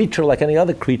creature like any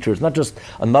other creature. It's not just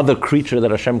another creature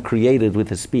that Hashem created with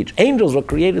his speech. Angels were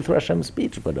created through Hashem's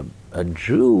speech, but a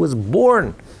Jew was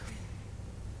born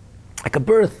like a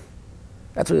birth.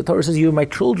 That's what the Torah says, you are my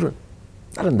children.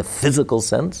 Not in the physical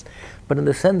sense, but in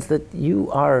the sense that you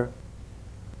are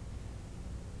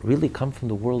really come from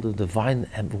the world of divine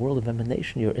and the world of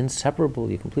emanation. You're inseparable.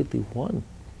 You're completely one.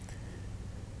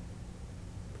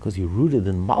 Because you're rooted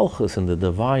in Malchus, in the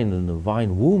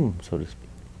divine womb, so to speak.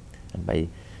 And by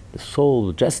the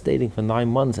soul gestating for 9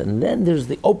 months, and then there's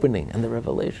the opening and the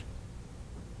revelation.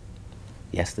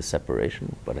 Yes, the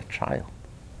separation, but a child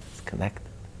is connected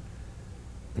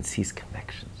and sees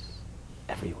connections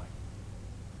everywhere.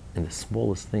 In the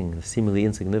smallest thing, the seemingly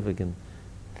insignificant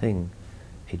thing,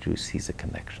 a Jew sees a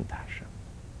connection to Hashem.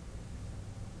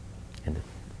 In the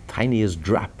tiniest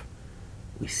drop,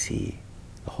 we see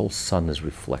the whole sun is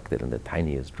reflected in the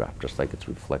tiniest drop, just like it's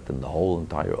reflected in the whole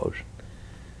entire ocean.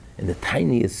 In the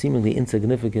tiniest, seemingly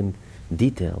insignificant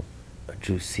detail, a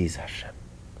Jew sees Hashem.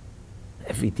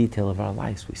 Every detail of our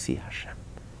lives, we see Hashem.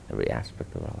 Every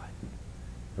aspect of our life,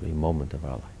 every moment of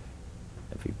our life,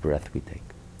 every breath we take,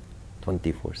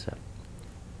 24/7.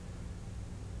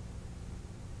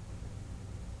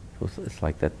 So it's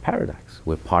like that paradox.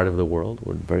 We're part of the world.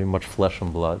 We're very much flesh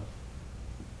and blood,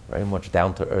 very much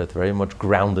down to earth, very much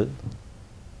grounded.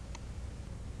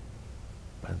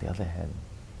 But on the other hand,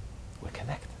 we're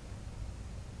connected.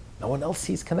 No one else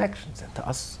sees connections, and to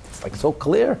us, it's like so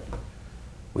clear.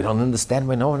 We don't understand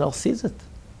why no one else sees it.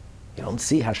 You don't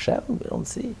see Hashem, you don't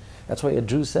see. That's why a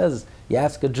Jew says, you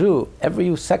ask a Jew,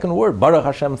 every second word, Baruch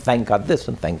Hashem, thank God this,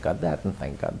 and thank God that, and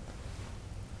thank God.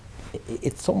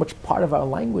 It's so much part of our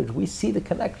language. We see the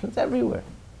connections everywhere.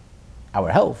 Our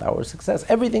health, our success,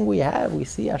 everything we have, we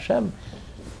see Hashem.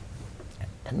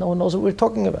 And no one knows what we're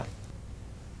talking about.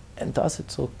 And to us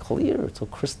it's so clear, it's so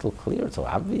crystal clear, it's so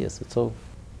obvious, it's so...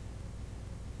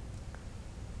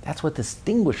 That's what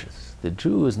distinguishes. The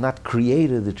Jew is not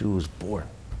created, the Jew is born.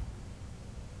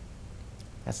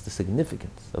 That's the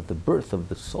significance of the birth of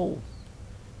the soul.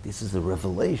 This is a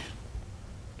revelation.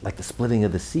 Like the splitting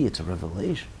of the sea, it's a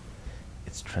revelation.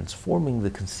 It's transforming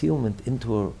the concealment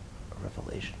into a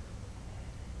revelation.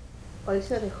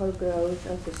 Also, the whole growth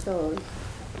of the soul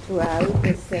throughout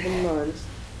the 7 months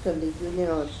from the union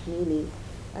of Shmini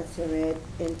Atzeret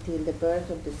until the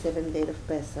birth of the 7th day of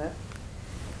Pesach.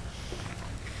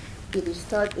 It is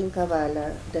taught in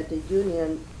Kabbalah that the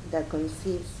union that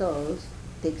conceives souls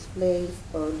takes place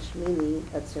on Shmini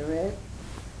Atzeret,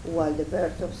 while the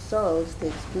birth of souls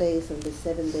takes place on the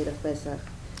 7th day of Pesach,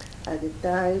 at the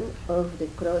time of the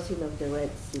crossing of the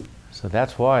Red Sea. So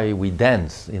that's why we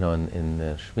dance, in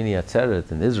Shmini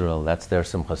Atzeret in Israel. That's their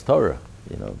Simchas Torah.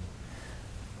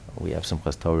 We have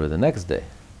Simchas Torah the next day,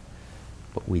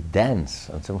 but we dance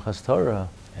on Simchas Torah,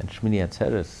 and Shmini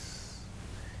Atzeret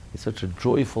is such a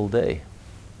joyful day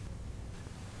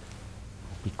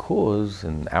because,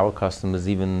 in our custom is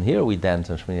even here we dance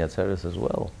on Shmini Atzeret as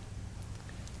well,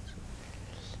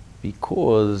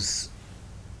 because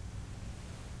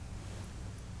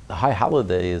the high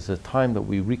holiday is a time that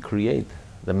we recreate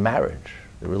the marriage,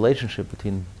 the relationship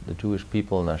between the Jewish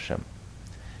people and Hashem.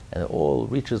 And it all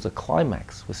reaches a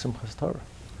climax with Simchas Torah.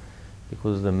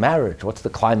 Because the marriage, what's the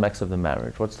climax of the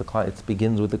marriage? It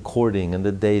begins with the courting and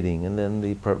the dating, and then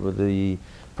the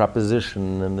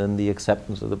proposition, and then the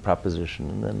acceptance of the proposition,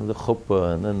 and then the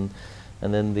chuppah,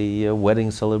 and then the wedding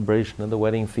celebration and the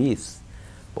wedding feast.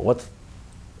 But what's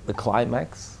the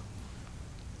climax?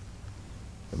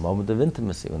 The moment of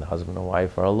intimacy, when the husband and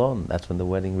wife are alone. That's when the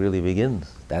wedding really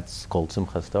begins. That's called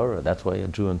Simchas Torah. That's why a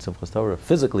Jew in Simchas Torah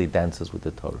physically dances with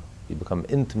the Torah. You become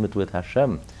intimate with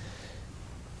Hashem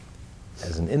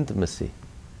as an intimacy.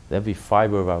 Every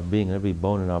fiber of our being, every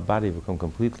bone in our body become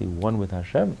completely one with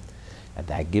Hashem. And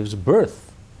that gives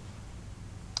birth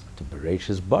to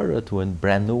Bereshis Bara, to a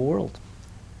brand new world.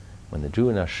 When the Jew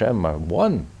and Hashem are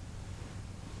one,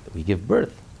 we give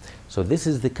birth. So this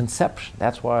is the conception.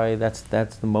 That's why that's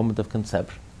the moment of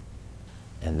conception.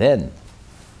 And then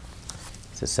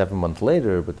it's a 7 month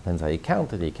later, but depends how you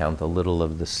count it. You count a little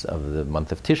of the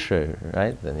month of Tishrei,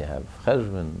 right? Then you have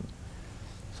Cheshvan,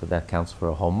 so that counts for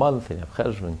a whole month. And you have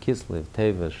Cheshvan, Kislev,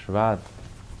 Teves, Shvat,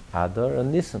 Adar,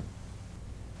 and Nisan,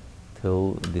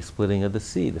 till the splitting of the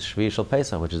sea, the Shvi Shel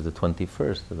Pesach, which is the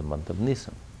 21st of the month of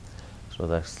Nisan. So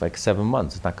that's like 7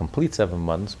 months. It's not complete 7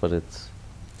 months, but it's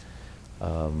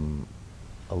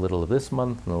a little of this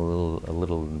month, and a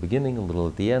little in the beginning, a little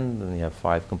at the end, and you have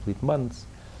 5 complete months.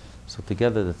 So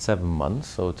together that's 7 months.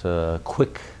 So it's a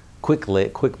quick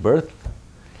birth,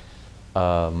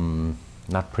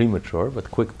 not premature, but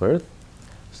quick birth,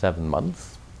 7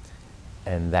 months,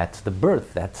 and that's the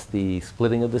birth. That's the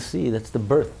splitting of the sea. That's the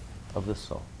birth of the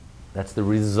soul. That's the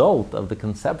result of the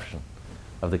conception,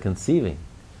 of the conceiving,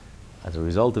 as a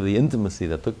result of the intimacy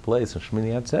that took place in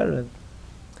Shmini Atzeret.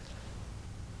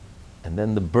 And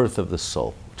then the birth of the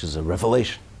soul, which is a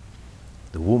revelation.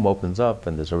 The womb opens up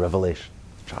and there's a revelation.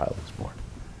 The child is born.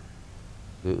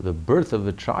 The birth of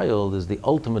a child is the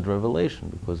ultimate revelation,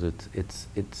 because it's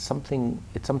something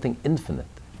infinite.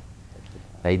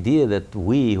 The idea that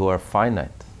we who are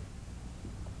finite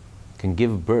can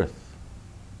give birth,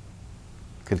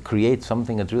 could create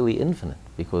something that's really infinite,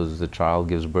 because the child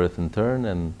gives birth in turn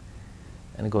and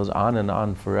it goes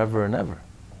on forever and ever.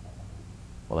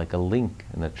 Or like a link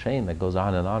in a chain that goes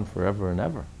on forever and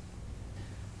ever.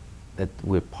 That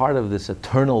we're part of this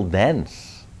eternal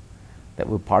dance, that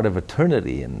we're part of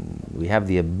eternity, and we have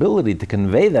the ability to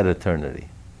convey that eternity,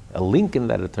 a link in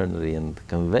that eternity, and to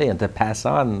convey and to pass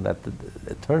on that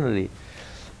eternity,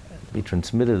 to be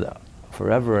transmitted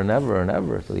forever and ever and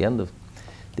ever to the end of.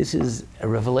 This is a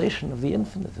revelation of the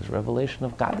infinite, it's a revelation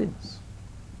of godliness.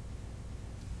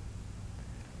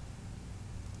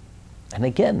 And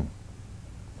again,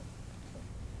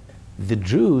 the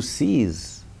Jew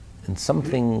sees in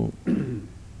something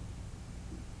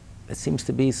that seems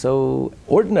to be so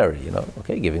ordinary,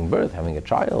 okay, giving birth, having a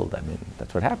child, I mean,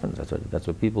 that's what happens, that's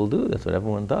what people do, that's what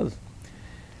everyone does.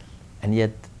 And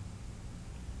yet,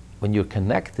 when you're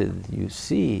connected, you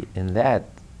see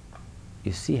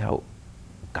how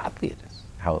godly it is,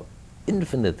 how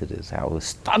infinite it is, how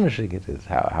astonishing it is,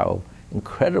 how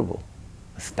incredible,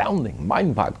 astounding,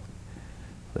 mind-boggling,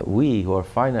 that we who are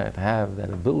finite have that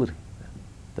ability,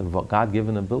 the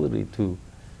God-given ability to,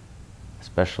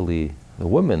 especially the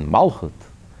women, Malchut,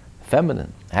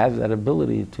 feminine, have that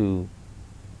ability to,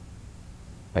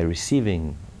 by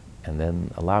receiving and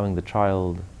then allowing the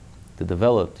child to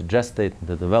develop, to gestate and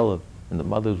to develop in the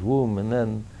mother's womb, and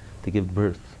then to give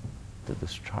birth to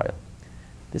this child.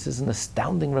 This is an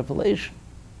astounding revelation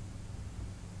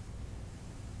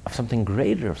of something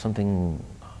greater, of something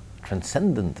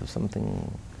transcendent, of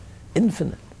something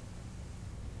infinite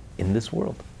in this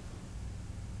world.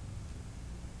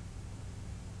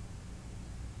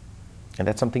 And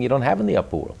that's something you don't have in the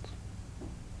upper world.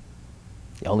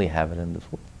 You only have it in this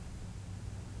world.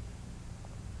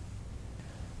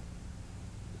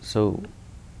 So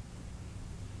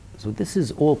this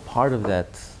is all part of that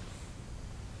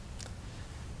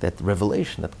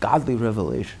revelation, that godly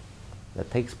revelation that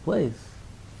takes place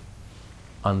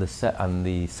on the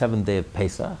 7th day of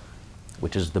Pesach,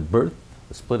 which is the birth,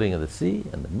 the splitting of the sea,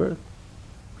 and the birth,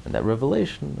 and that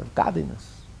revelation of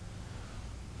godliness,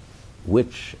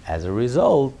 which, as a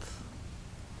result,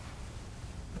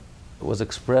 was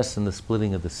expressed in the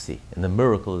splitting of the sea, in the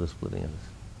miracle of the splitting of the sea,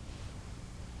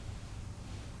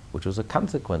 which was a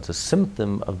consequence, a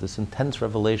symptom of this intense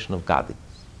revelation of godliness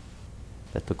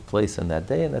that took place in that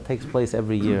day, and that takes place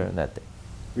every year in that day.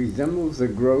 Resembles the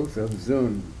growth of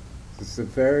Zun, the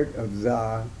Sepheret of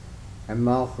Zah, and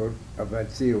Malchut of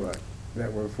Atzila,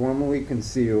 that were formerly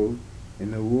concealed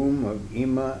in the womb of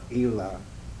Ima Elah,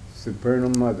 supernal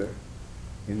mother,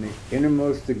 in the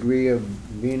innermost degree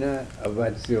of Bina of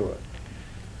Atzila.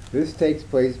 This takes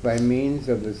place by means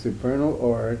of the supernal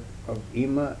Or of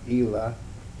Ima Elah,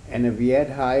 and of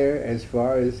yet higher as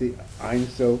far as the Ein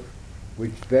Sof,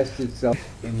 which vests itself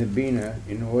in the Bina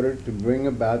in order to bring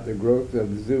about the growth of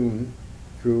Zun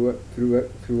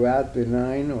throughout the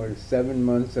 9 or 7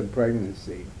 months of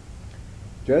pregnancy.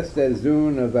 Just as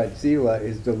Zun of Atzila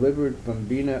is delivered from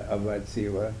Bina of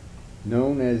Atzila,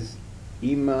 known as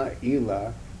Ima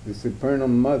Elah, the supernal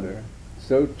mother,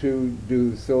 so too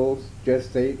do souls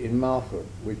gestate in Malchut,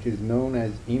 which is known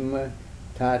as Ima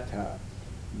Tata,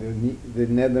 the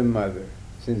nether mother,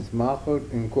 since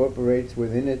Malchut incorporates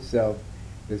within itself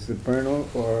the supernal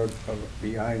or of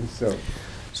the Ein Sof.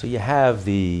 So you have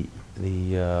the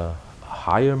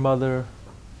higher mother,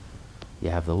 you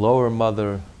have the lower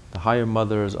mother. The higher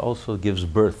mother also gives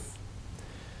birth,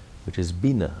 which is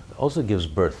Bina, also gives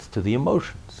birth to the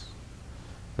emotions.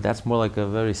 But that's more like a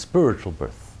very spiritual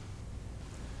birth.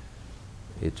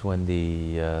 It's when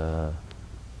the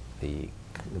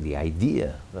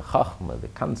idea, the Chachma, the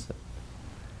concept,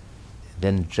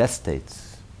 then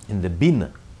gestates in the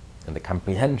Bina, in the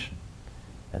comprehension,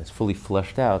 and it's fully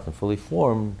fleshed out and fully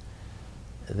formed,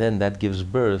 then that gives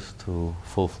birth to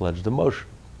full-fledged emotion.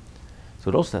 So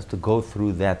it also has to go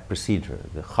through that procedure.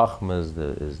 The Chachma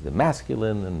is the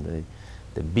masculine, and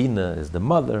the Bina is the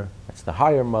mother. That's the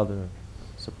higher mother,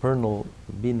 supernal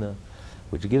Bina,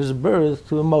 which gives birth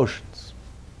to emotions,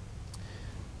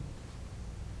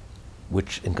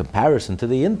 which in comparison to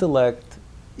the intellect,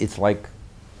 it's like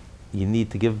you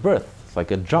need to give birth. It's like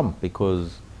a jump,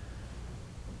 because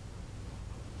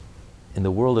in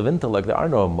the world of intellect, there are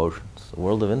no emotions. The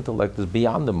world of intellect is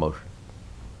beyond emotion.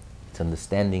 It's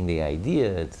understanding the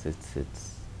idea. It's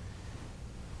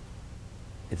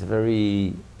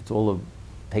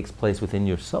takes place within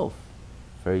yourself,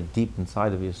 very deep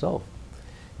inside of yourself.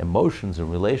 Emotions in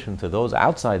relation to those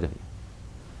outside of you,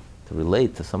 to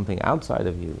relate to something outside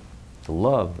of you, to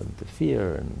love and to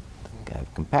fear and to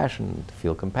have compassion, to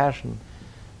feel compassion.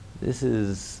 This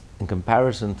is, in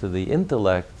comparison to the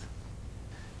intellect,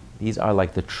 these are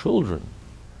like the children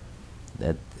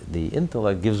that the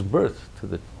intellect gives birth to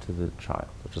the child,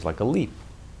 which is like a leap.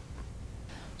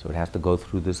 So it has to go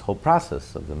through this whole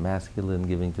process of the masculine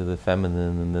giving to the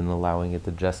feminine, and then allowing it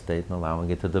to gestate and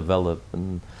allowing it to develop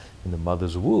in the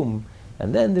mother's womb.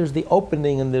 And then there's the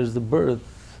opening and there's the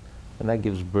birth, and that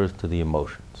gives birth to the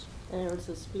emotions. And it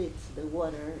also splits, the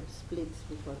water splits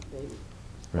before the baby.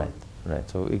 Right.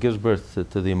 So it gives birth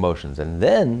to the emotions. And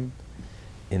then,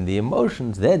 in the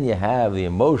emotions, then you have the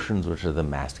emotions, which are the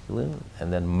masculine,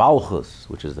 and then Malchus,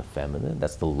 which is the feminine.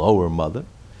 That's the lower mother.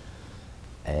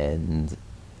 And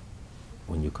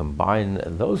when you combine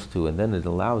those two, and then it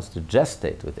allows to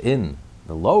gestate within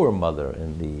the lower mother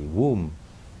in the womb,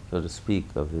 so to speak,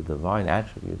 of the divine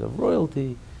attribute of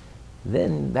royalty,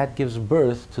 then that gives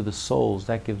birth to the souls,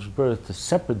 that gives birth to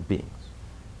separate beings,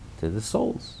 to the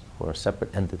souls, who are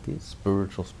separate entities,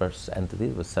 spiritual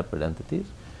entities with separate entities,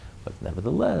 but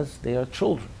nevertheless, they are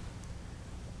children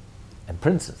and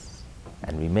princes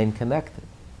and remain connected.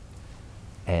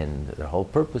 And their whole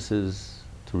purpose is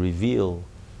to reveal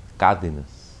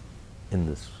godliness in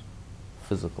this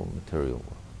physical, material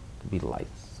world, to be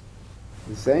lights.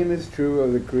 The same is true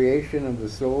of the creation of the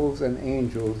souls and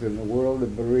angels in the world of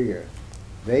Beriah.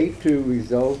 They too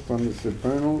result from the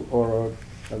supernal aura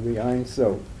of the Ein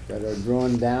Sof that are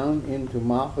drawn down into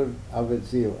Malchut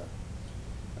Avatzila.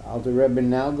 Alter Rebbe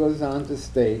now goes on to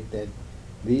state that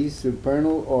these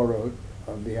supernal aura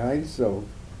of the Ein Sof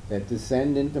that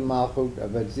descend into Malchut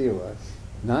Avatzila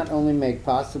not only make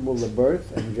possible the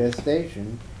birth and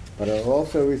gestation, but are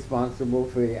also responsible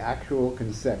for the actual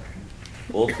conception.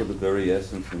 Also the very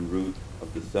essence and root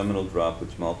of the seminal drop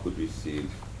which Malchut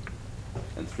receives,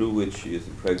 and through which she is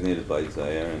impregnated by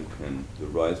Zaire and Pin,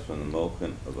 derives from the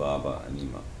Mochin of Abba and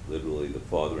Ima, literally the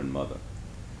father and mother,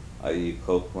 i.e.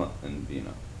 Chokmah and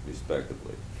Bina,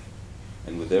 respectively.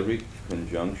 And with every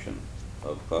conjunction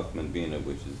of Chokmah and Bina,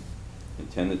 which is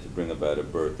intended to bring about a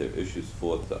birth, there issues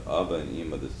forth to Abba and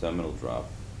Ima the seminal drop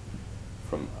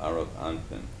from Arach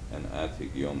Anpin and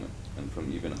Atik Yomin, and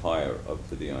from even higher up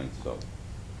to the Ein Sof.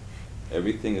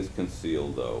 Everything is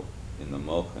concealed, though, in the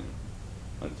Mochin,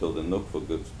 until the Nukva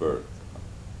gives birth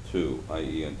to,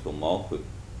 i.e. until Malchut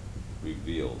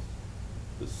reveals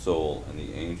the soul and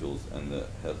the angels and the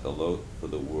Hechalot for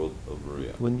the world of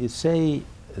Beriah. When you say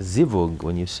zivug,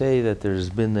 when you say that there's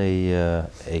been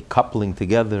a coupling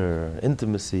together,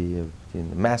 intimacy between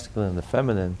the masculine and the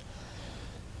feminine,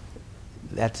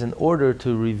 that's in order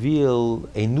to reveal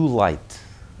a new light,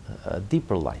 a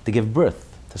deeper light, to give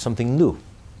birth to something new.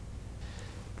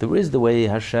 There is the way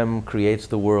Hashem creates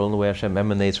the world, the way Hashem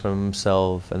emanates from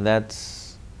Himself, and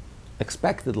that's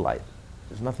expected light.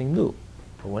 There's nothing new.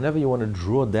 But whenever you want to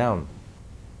draw down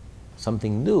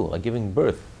something new, like giving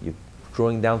birth, you're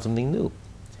drawing down something new.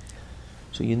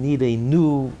 So you need a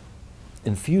new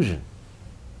infusion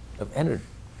of energy.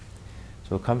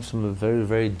 So it comes from a very,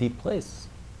 very deep place.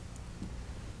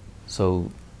 So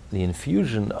the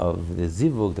infusion of the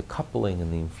zivug, the coupling,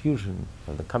 and the infusion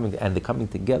of the coming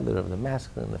together of the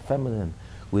masculine and the feminine,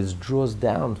 which draws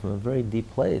down from a very deep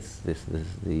place.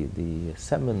 The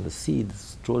semen, the seed,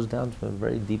 draws down from a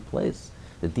very deep place,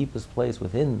 the deepest place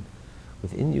within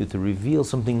you, to reveal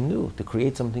something new, to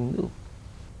create something new.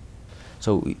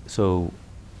 So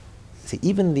See,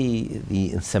 even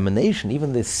the insemination,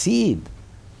 even the seed,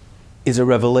 is a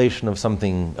revelation of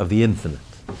something of the infinite.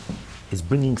 Is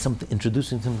bringing something,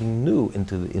 introducing something new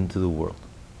into the world,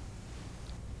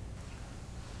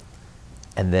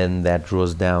 and then that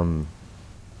draws down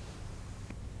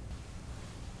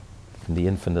from the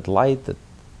infinite light that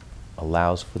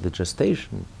allows for the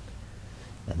gestation,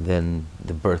 and then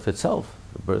the birth itself.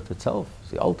 The birth itself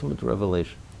is the ultimate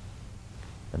revelation,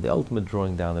 and the ultimate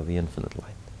drawing down of the infinite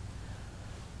light.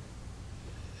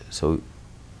 So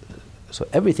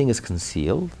everything is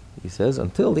concealed, he says,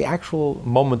 until the actual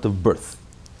moment of birth,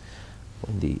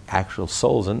 when the actual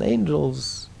souls and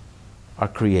angels are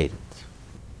created.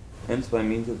 Hence, by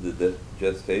means of the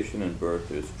gestation and birth,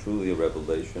 there is truly a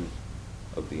revelation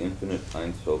of the infinite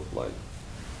Ein Sof light.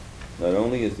 Not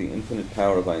only is the infinite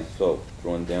power of Ein Sof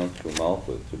drawn down through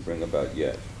Malchut to bring about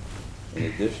Yesh, in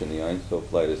addition, the Ein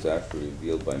Sof light is actually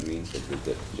revealed by means of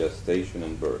the gestation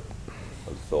and birth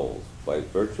of souls. By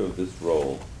virtue of this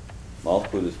role,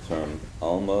 Malchut is termed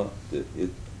Alma de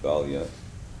Itgalia,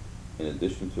 in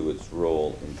addition to its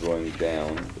role in drawing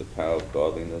down the power of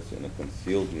godliness in a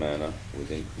concealed manner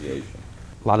within creation.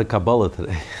 A lot of Kabbalah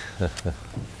today.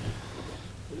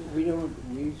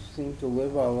 We seem to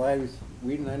live our lives,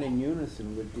 we're not in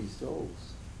unison with these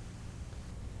souls.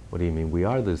 What do you mean? We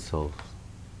are the souls.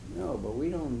 No, but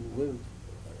we don't live,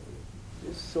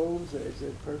 this soul is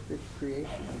a perfect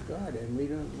creation of God, and we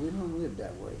don't live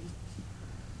that way.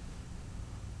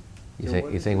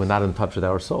 You're saying we're not in touch with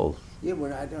our souls. Yeah,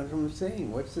 that's what I'm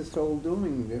saying. What's the soul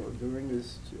doing during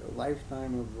this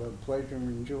lifetime of pleasure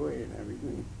and joy and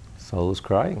everything? Soul is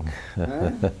crying.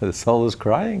 Huh? The soul is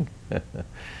crying. But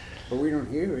we don't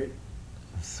hear it.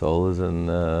 Soul is in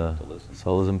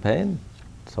pain.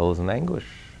 Soul is in anguish.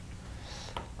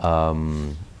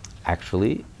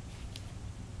 Actually,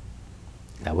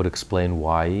 that would explain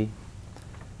why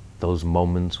those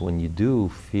moments when you do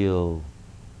feel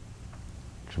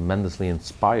tremendously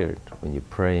inspired, when you're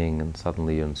praying and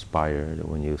suddenly you're inspired, or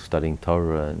when you're studying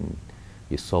Torah and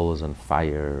your soul is on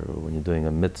fire, or when you're doing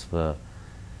a mitzvah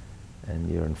and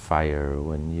you're on fire, or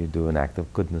when you do an act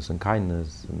of goodness and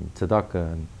kindness and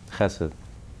tzedakah and chesed.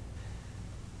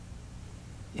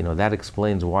 You know, that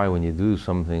explains why when you do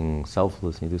something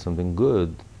selfless and you do something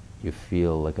good, you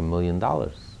feel like $1 million.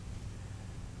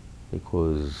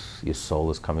 Because your soul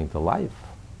is coming to life.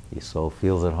 Your soul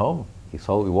feels at home. You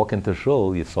walk into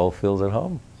shul, your soul feels at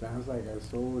home. Sounds like our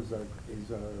soul is our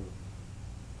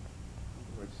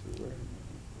what's the word?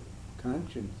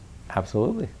 Conscience.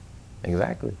 Absolutely.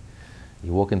 Exactly.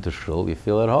 You walk into shul, you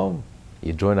feel at home.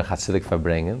 You join a Hasidic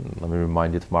Farbrengen. Let me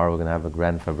remind you, tomorrow we're going to have a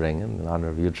grand Farbrengen in honor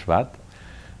of Yud Shvat.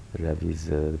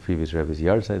 The previous Rebbe's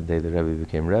yahrzeit, the day the Rebbe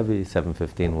became Rebbe.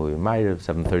 7:15 will be Ma'ariv,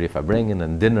 7:30 Farbrengen,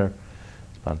 and dinner,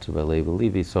 sponsored by Levi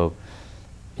Levi. So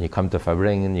when you come to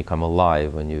Farbrengen, you come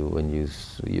alive. When you're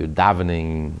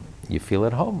davening, you feel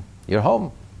at home. You're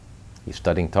home. You're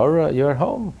studying Torah, you're at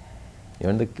home. You're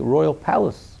in the royal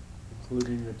palace.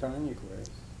 Including the Tanya class.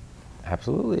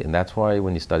 Absolutely, and that's why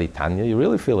when you study Tanya, you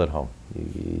really feel at home.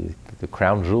 The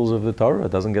crown jewels of the Torah,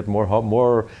 it doesn't get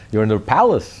more. You're in the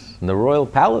palace, in the royal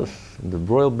palace, in the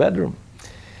royal bedroom.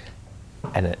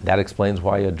 And that explains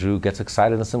why a Jew gets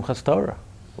excited in Simchas Torah.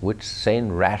 Which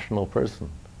sane, rational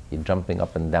person? You're jumping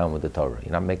up and down with the Torah.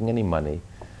 You're not making any money.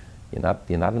 You're not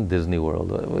in Disney World.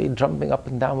 You're jumping up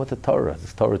and down with the Torah.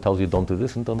 This Torah tells you don't do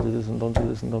this and don't do this and don't do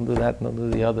this and don't do that and don't do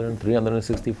the other, and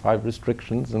 365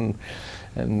 restrictions and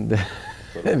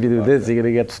if you do this, you're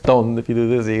going to get stoned. If you do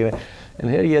this, you're going to... And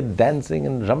here you're dancing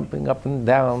and jumping up and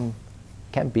down.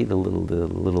 Can't be the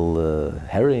little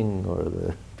herring or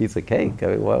the piece of cake. I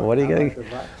mean, what are you getting?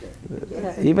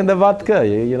 Even the vodka.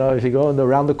 You know, if you go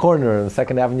around the corner in the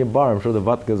Second Avenue bar, I'm sure the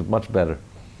vodka is much better.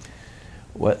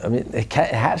 I mean, it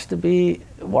has to be.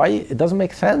 Why? It doesn't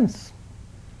make sense.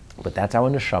 But that's our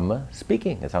neshama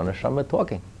speaking. It's our neshama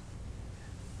talking.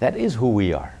 That is who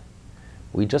we are.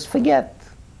 We just forget.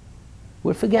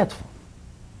 We're forgetful.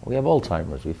 We have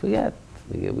Alzheimer's. We forget.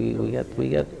 We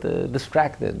get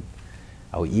distracted.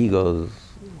 Our egos.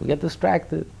 We get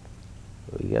distracted.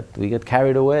 We get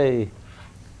carried away.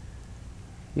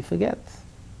 We forget.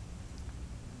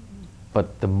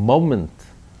 But the moment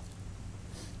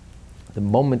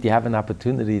you have an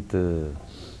opportunity to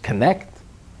connect,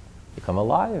 you come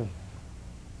alive.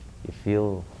 You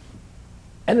feel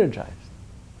energized.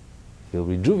 You feel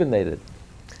rejuvenated.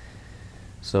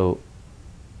 So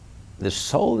the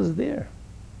soul is there.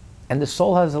 And the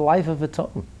soul has a life of its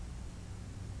own.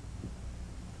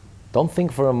 Don't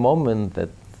think for a moment that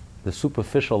the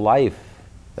superficial life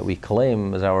that we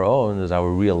claim as our own is our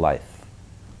real life.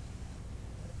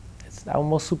 It's our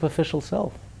most superficial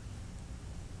self.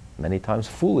 many times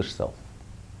foolish self.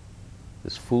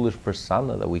 This foolish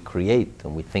persona that we create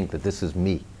and we think that this is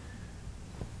me.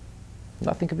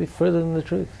 Nothing could be further than the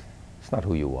truth. It's not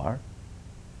who you are.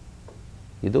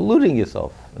 You're deluding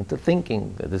yourself into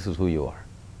thinking that this is who you are.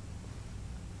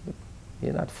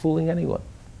 You're not fooling anyone.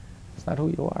 It's not who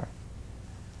you are.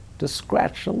 Just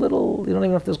scratch a little, you don't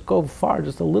even have to go far,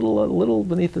 just a little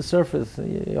beneath the surface.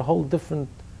 You're a whole different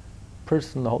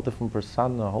person, a whole different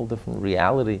persona, a whole different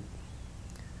reality.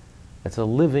 It's a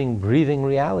living, breathing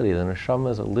reality. The neshama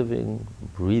is a living,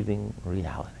 breathing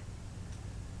reality.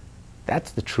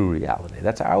 That's the true reality.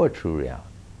 That's our true reality.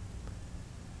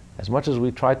 As much as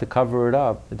we try to cover it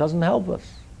up, it doesn't help us.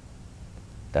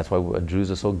 That's why Jews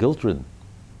are so guilt-ridden.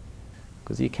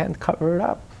 Because you can't cover it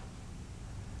up.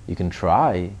 You can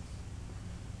try,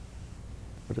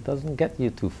 but it doesn't get you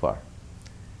too far.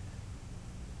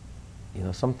 You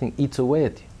know, something eats away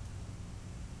at you.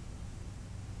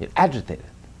 You're agitated.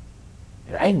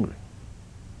 You're angry.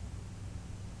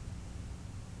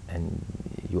 And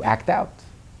you act out.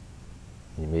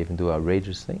 You may even do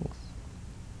outrageous things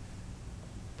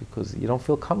because you don't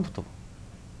feel comfortable.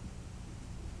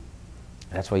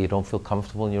 That's why you don't feel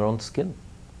comfortable in your own skin.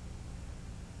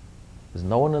 There's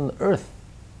no one on earth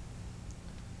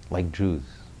like Jews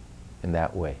in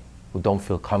that way, who don't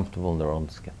feel comfortable in their own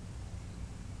skin.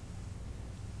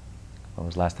 When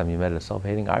was the last time you met a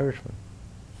self-hating Irishman?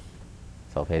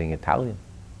 Self-hating Italian?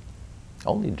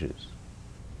 Only Jews.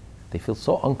 They feel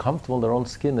so uncomfortable in their own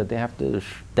skin that they have to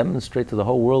demonstrate to the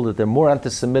whole world that they're more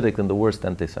anti-Semitic than the worst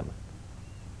anti-Semite.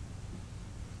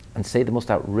 And say the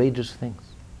most outrageous things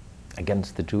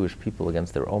against the Jewish people,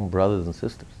 against their own brothers and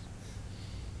sisters.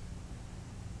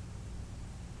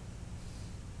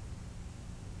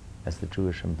 As the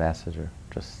Jewish ambassador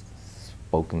just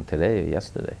spoken today or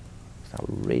yesterday. It's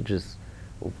outrageous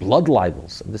blood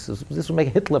libels. This would make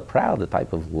Hitler proud, the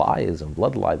type of lies and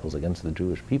blood libels against the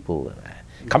Jewish people,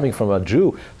 coming from a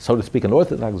Jew, so to speak, an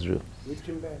Orthodox Jew. Which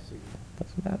ambassador?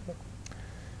 Doesn't matter.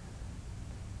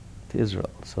 To Israel.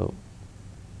 So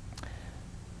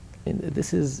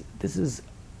this is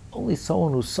only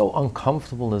someone who's so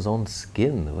uncomfortable in his own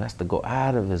skin, who has to go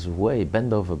out of his way,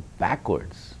 bend over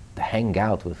backwards to hang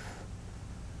out with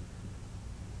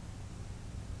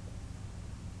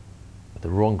the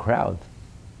wrong crowd,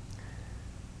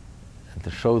 and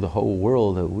to show the whole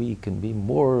world that we can be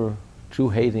more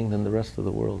Jew-hating than the rest of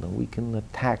the world, and we can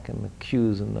attack and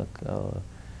accuse and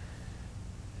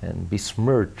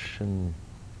besmirch and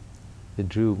the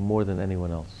Jew more than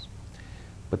anyone else.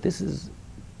 But this is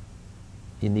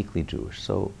uniquely Jewish,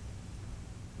 so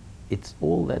it's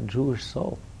all that Jewish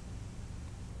soul.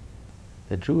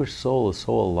 The Jewish soul is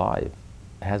so alive,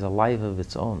 it has a life of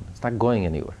its own. It's not going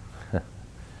anywhere.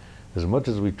 As much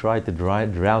as we try to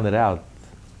drown it out,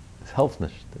 it's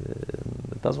helfnish.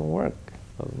 It doesn't work.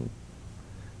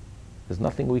 There's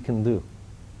nothing we can do.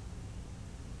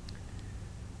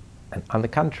 And on the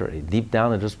contrary, deep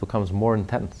down it just becomes more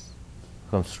intense,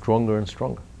 becomes stronger and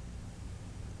stronger.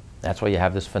 That's why you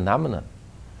have this phenomenon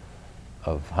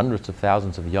of hundreds of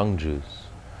thousands of young Jews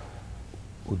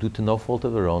who, due to no fault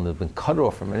of their own, have been cut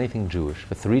off from anything Jewish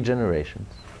for 3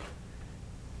 generations,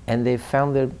 and they've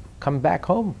come back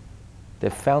home.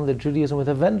 They've found their Judaism with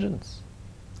a vengeance.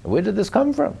 Where did this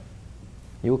come from?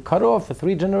 You were cut off for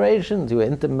 3 generations. You were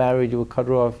intermarried, you were cut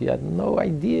off, you had no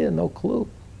idea, no clue.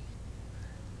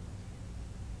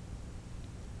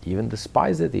 You even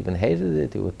despised it, even hated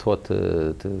it. You were taught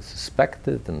to suspect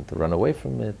it and to run away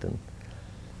from it.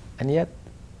 And yet,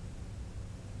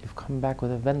 you've come back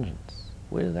with a vengeance.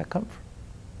 Where did that come from?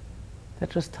 That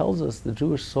just tells us the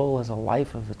Jewish soul has a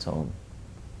life of its own.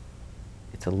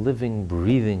 It's a living,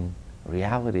 breathing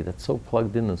reality that's so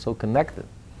plugged in and so connected.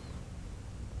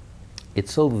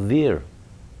 It's so there.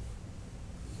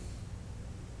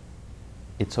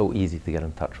 It's so easy to get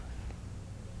in touch with.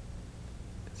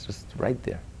 It's just right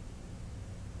there.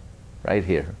 Right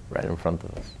here, right in front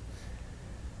of us.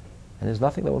 And there's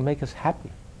nothing that would make us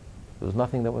happy. There's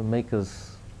nothing that would make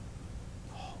us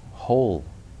whole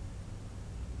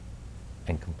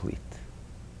and complete.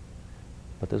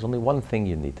 But there's only one thing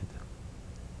you need to do.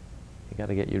 You got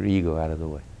to get your ego out of the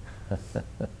way.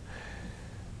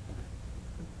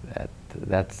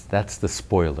 That's the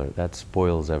spoiler. That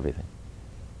spoils everything.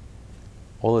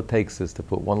 All it takes is to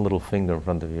put one little finger in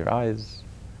front of your eyes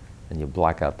and you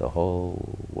block out the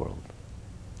whole world.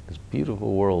 This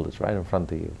beautiful world is right in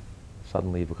front of you.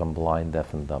 Suddenly you become blind,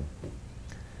 deaf, and dumb.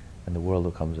 And the world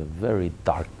becomes a very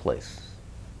dark place,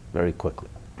 very quickly.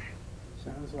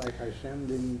 Sounds like Hashem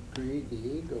didn't create the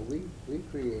ego. We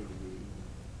created the ego.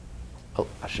 Well,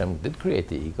 Hashem did create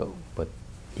the ego, but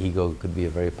ego could be a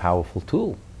very powerful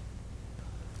tool.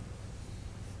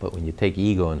 But when you take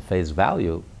ego and face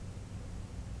value,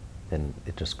 then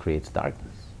it just creates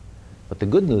darkness. But the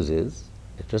good news is,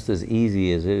 it's just as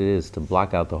easy as it is to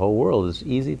block out the whole world, it's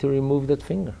easy to remove that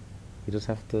finger. You just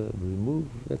have to remove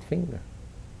that finger.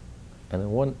 And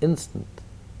in one instant,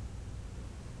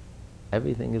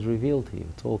 everything is revealed to you.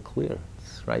 It's all clear.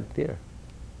 It's right there,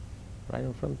 right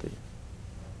in front of you.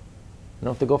 You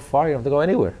don't have to go far, you don't have to go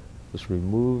anywhere. Just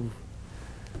remove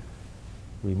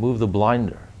the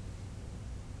blinder.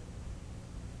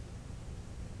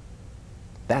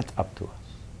 That's up to us.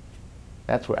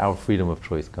 That's where our freedom of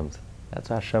choice comes in. That's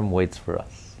what Hashem waits for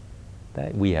us.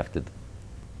 That we have to do.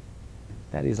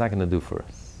 That He's not going to do for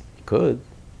us. He could,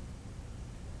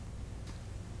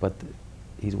 but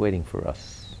He's waiting for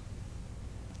us.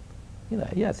 You know,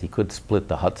 yes, He could split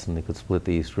the Hudson, He could split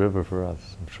the East River for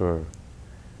us. I'm sure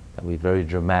that would be very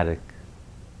dramatic.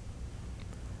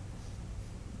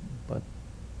 But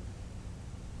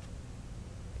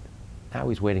now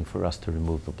He's waiting for us to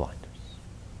remove the blinders.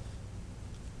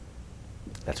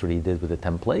 That's what He did with the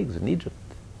 10 plagues in Egypt.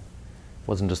 It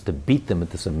wasn't just to beat them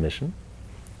into submission.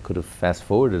 Could have fast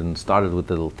forwarded and started with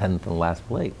the 10th and last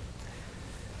plague.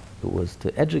 It was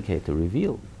to educate, to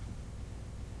reveal,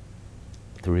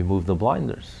 to remove the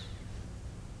blinders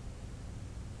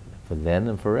for then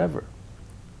and forever.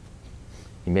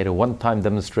 He made a one-time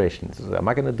demonstration. He says, I'm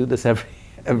not going to do this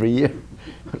every year.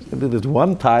 I'm just going to do this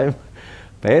one time.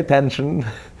 Pay attention,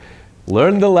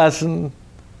 learn the lesson,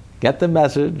 get the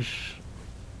message,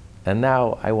 and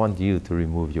now I want you to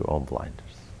remove your own blinders.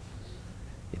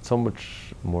 It's so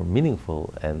much more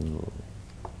meaningful and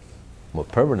more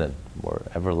permanent, more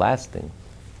everlasting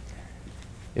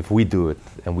if we do it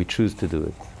and we choose to do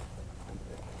it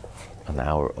on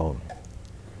our own.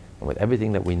 And with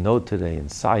everything that we know today in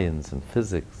science and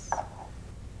physics,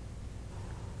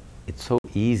 it's so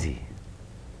easy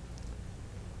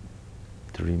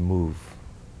to remove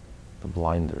the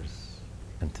blinders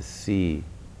and to see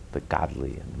the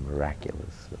godly and the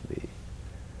miraculous and the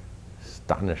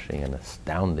astonishing and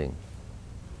astounding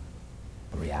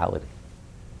reality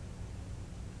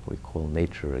we call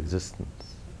nature,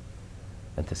 existence,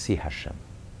 and to see Hashem.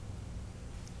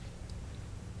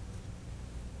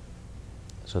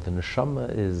 So the neshama,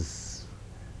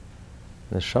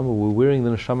 we're wearing the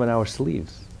neshama in our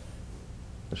sleeves.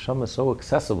 The neshama is so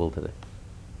accessible today.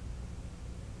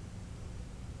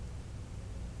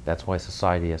 That's why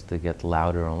society has to get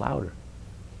louder and louder.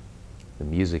 The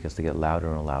music has to get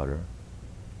louder and louder.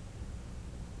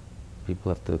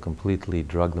 People have to completely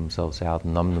drug themselves out,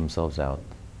 numb themselves out.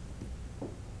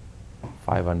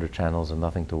 500 channels and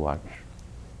nothing to watch.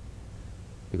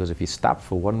 Because if you stopped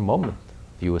for one moment,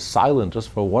 if you were silent just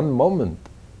for one moment,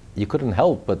 you couldn't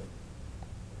help but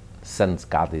sense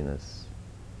godliness,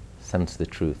 sense the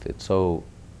truth. It's so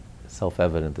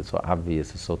self-evident, it's so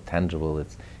obvious, it's so tangible,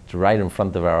 it's right in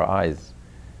front of our eyes.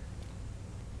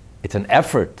 It's an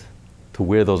effort to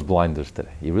wear those blinders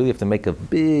today. You really have to make a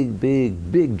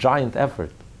big, giant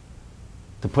effort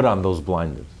to put on those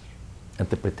blinders and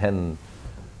to pretend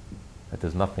that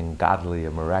there's nothing godly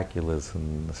or miraculous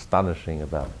and astonishing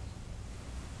about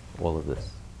all of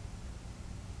this.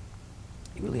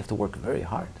 You really have to work very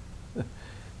hard. It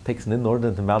takes an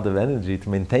inordinate amount of energy to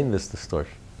maintain this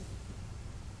distortion.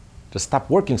 Just stop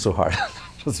working so hard.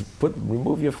 Just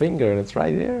remove your finger and it's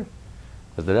right here.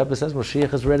 As the Rebbe says,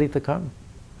 Mashiach is ready to come.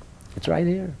 It's right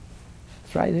here.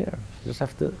 It's right here. You just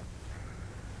have to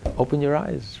open your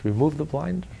eyes, remove the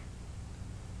blinder.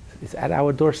 It's at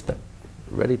our doorstep,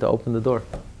 ready to open the door.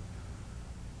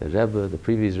 The Rebbe, the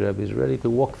previous Rebbe, is ready to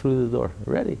walk through the door.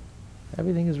 Ready.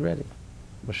 Everything is ready.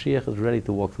 Mashiach is ready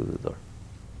to walk through the door.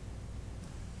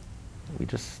 We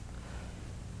just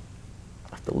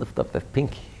have to lift up that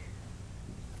pinky.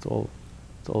 That's all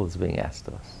that's being asked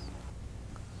of us.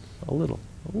 A little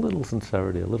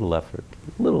sincerity, a little effort,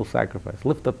 a little sacrifice.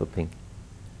 Lift up a pinky.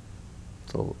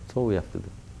 That's all we have to do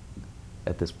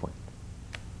at this point.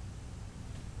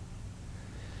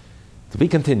 To be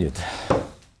continued.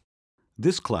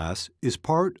 This class is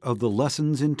part of the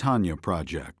Lessons in Tanya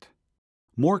project.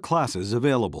 More classes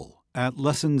available at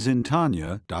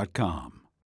lessonsintanya.com.